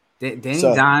 Danny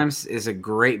Dimes is a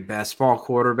great best ball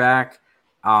quarterback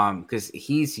because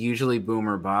he's usually boom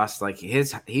or bust. He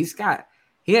had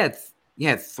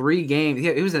 3 games.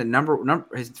 He was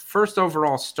his first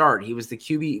overall start. He was the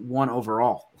QB1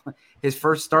 overall. His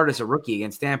first start as a rookie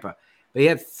against Tampa. But he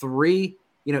had 3.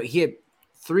 He had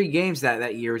 3 games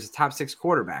that year as a top 6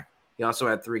 quarterback. He also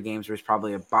had 3 games where he's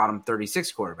probably a bottom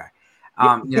 36 quarterback.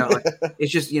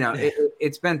 It's just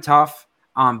it's been tough.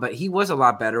 But he was a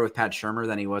lot better with Pat Shurmur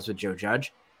than he was with Joe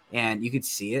Judge, and you could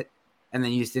see it. And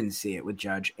then you just didn't see it with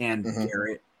Judge and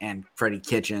Garrett and Freddie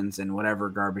Kitchens and whatever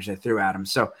garbage they threw at him.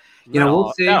 So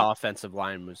we'll see. That offensive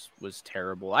line was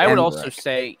terrible. I would also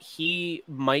say he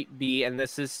might be, and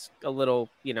this is a little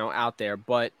out there,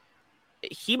 but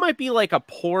he might be like a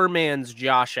poor man's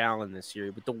Josh Allen this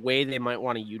year with the way they might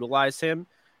want to utilize him.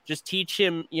 Just teach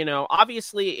him,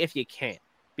 obviously if you can,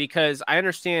 because I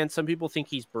understand some people think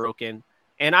he's broken,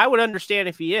 and I would understand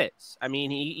if he is. I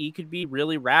mean, he could be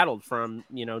really rattled from,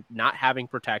 not having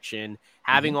protection,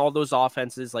 having all those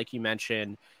offenses like you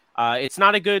mentioned. It's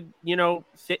not a good,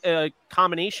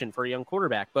 combination for a young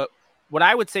quarterback. But what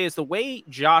I would say is the way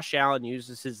Josh Allen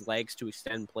uses his legs to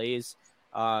extend plays,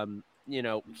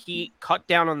 he cut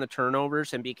down on the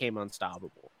turnovers and became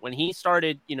unstoppable. When he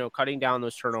started, cutting down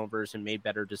those turnovers and made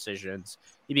better decisions,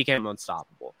 he became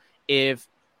unstoppable. If,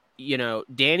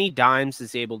 Danny Dimes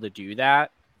is able to do that,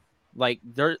 they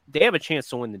have a chance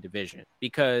to win the division,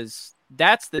 because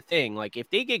that's the thing. If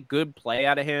they get good play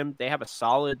out of him, they have a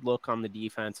solid look on the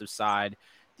defensive side.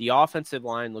 The offensive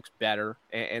line looks better,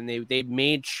 and they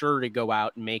made sure to go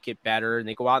out and make it better. And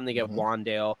they go out and they get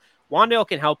Wan'Dale. Wan'Dale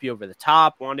can help you over the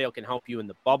top. Wan'Dale can help you in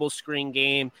the bubble screen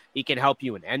game. He can help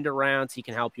you in end arounds. He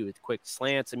can help you with quick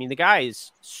slants. I mean, the guy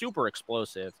is super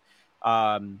explosive.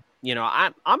 I'm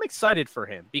excited for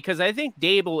him, because I think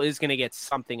Daboll is going to get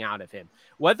something out of him.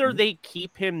 Whether they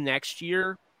keep him next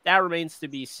year, that remains to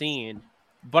be seen.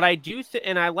 But I do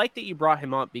and I like that you brought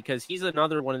him up, because he's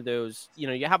another one of those,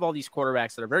 you have all these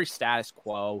quarterbacks that are very status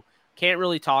quo. Can't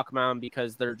really talk about them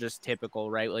because they're just typical,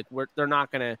 right? They're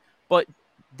not going to, but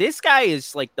this guy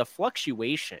is the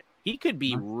fluctuation. He could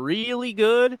be really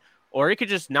good, or it could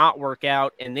just not work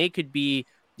out, and they could be,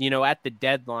 at the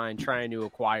deadline trying to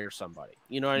acquire somebody.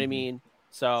 You know what I mean?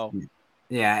 So,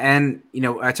 yeah. And,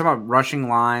 I talk about rushing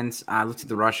lines. I looked at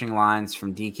the rushing lines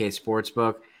from DK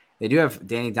Sportsbook. They do have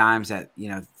Danny Dimes at,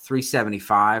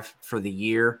 375 for the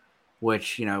year,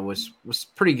 which, was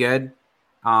pretty good.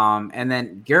 And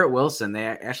then Garrett Wilson, they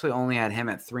actually only had him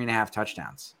at 3.5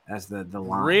 touchdowns as the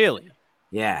line. Really?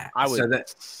 Yeah, I would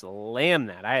slam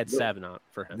that. I had 7 on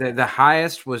for him. The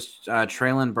highest was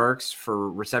Treylon Burks for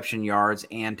reception yards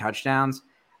and touchdowns,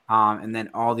 and then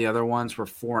all the other ones were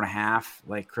 4.5,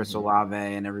 like Chris Olave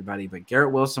and everybody. But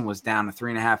Garrett Wilson was down to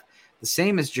 3.5, the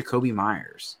same as Jacoby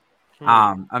Myers,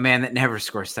 a man that never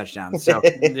scores touchdowns. So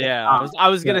yeah, I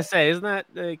was gonna say, isn't that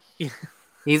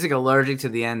he's allergic to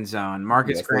the end zone.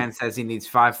 Marcus Grant says he needs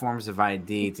 5 forms of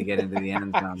ID to get into the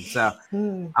end zone.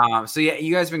 So, yeah,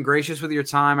 you guys have been gracious with your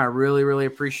time. I really, really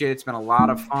appreciate it. It's been a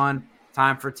lot of fun.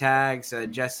 Time for tags.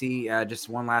 Jesse, just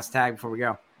one last tag before we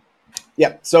go.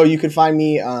 Yeah, so you can find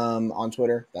me on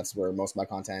Twitter. That's where most of my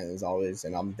content is always,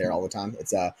 and I'm there all the time.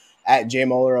 It's at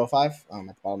jmoller05 at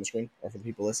the bottom of the screen, or for the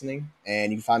people listening.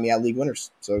 And you can find me at League Winners.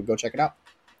 So go check it out.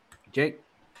 Jake?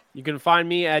 You can find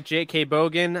me at JK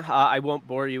Bogan. I won't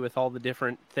bore you with all the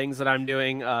different things that I'm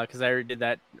doing because I already did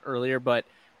that earlier. But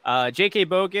JK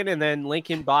Bogan, and then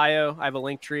link in bio. I have a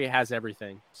link tree. It has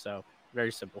everything. So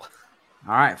very simple.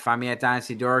 All right. Find me at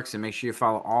Dynasty Dorks, and make sure you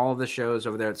follow all of the shows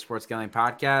over there at Sports Gambling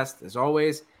Podcast. As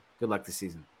always, good luck this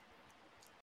season.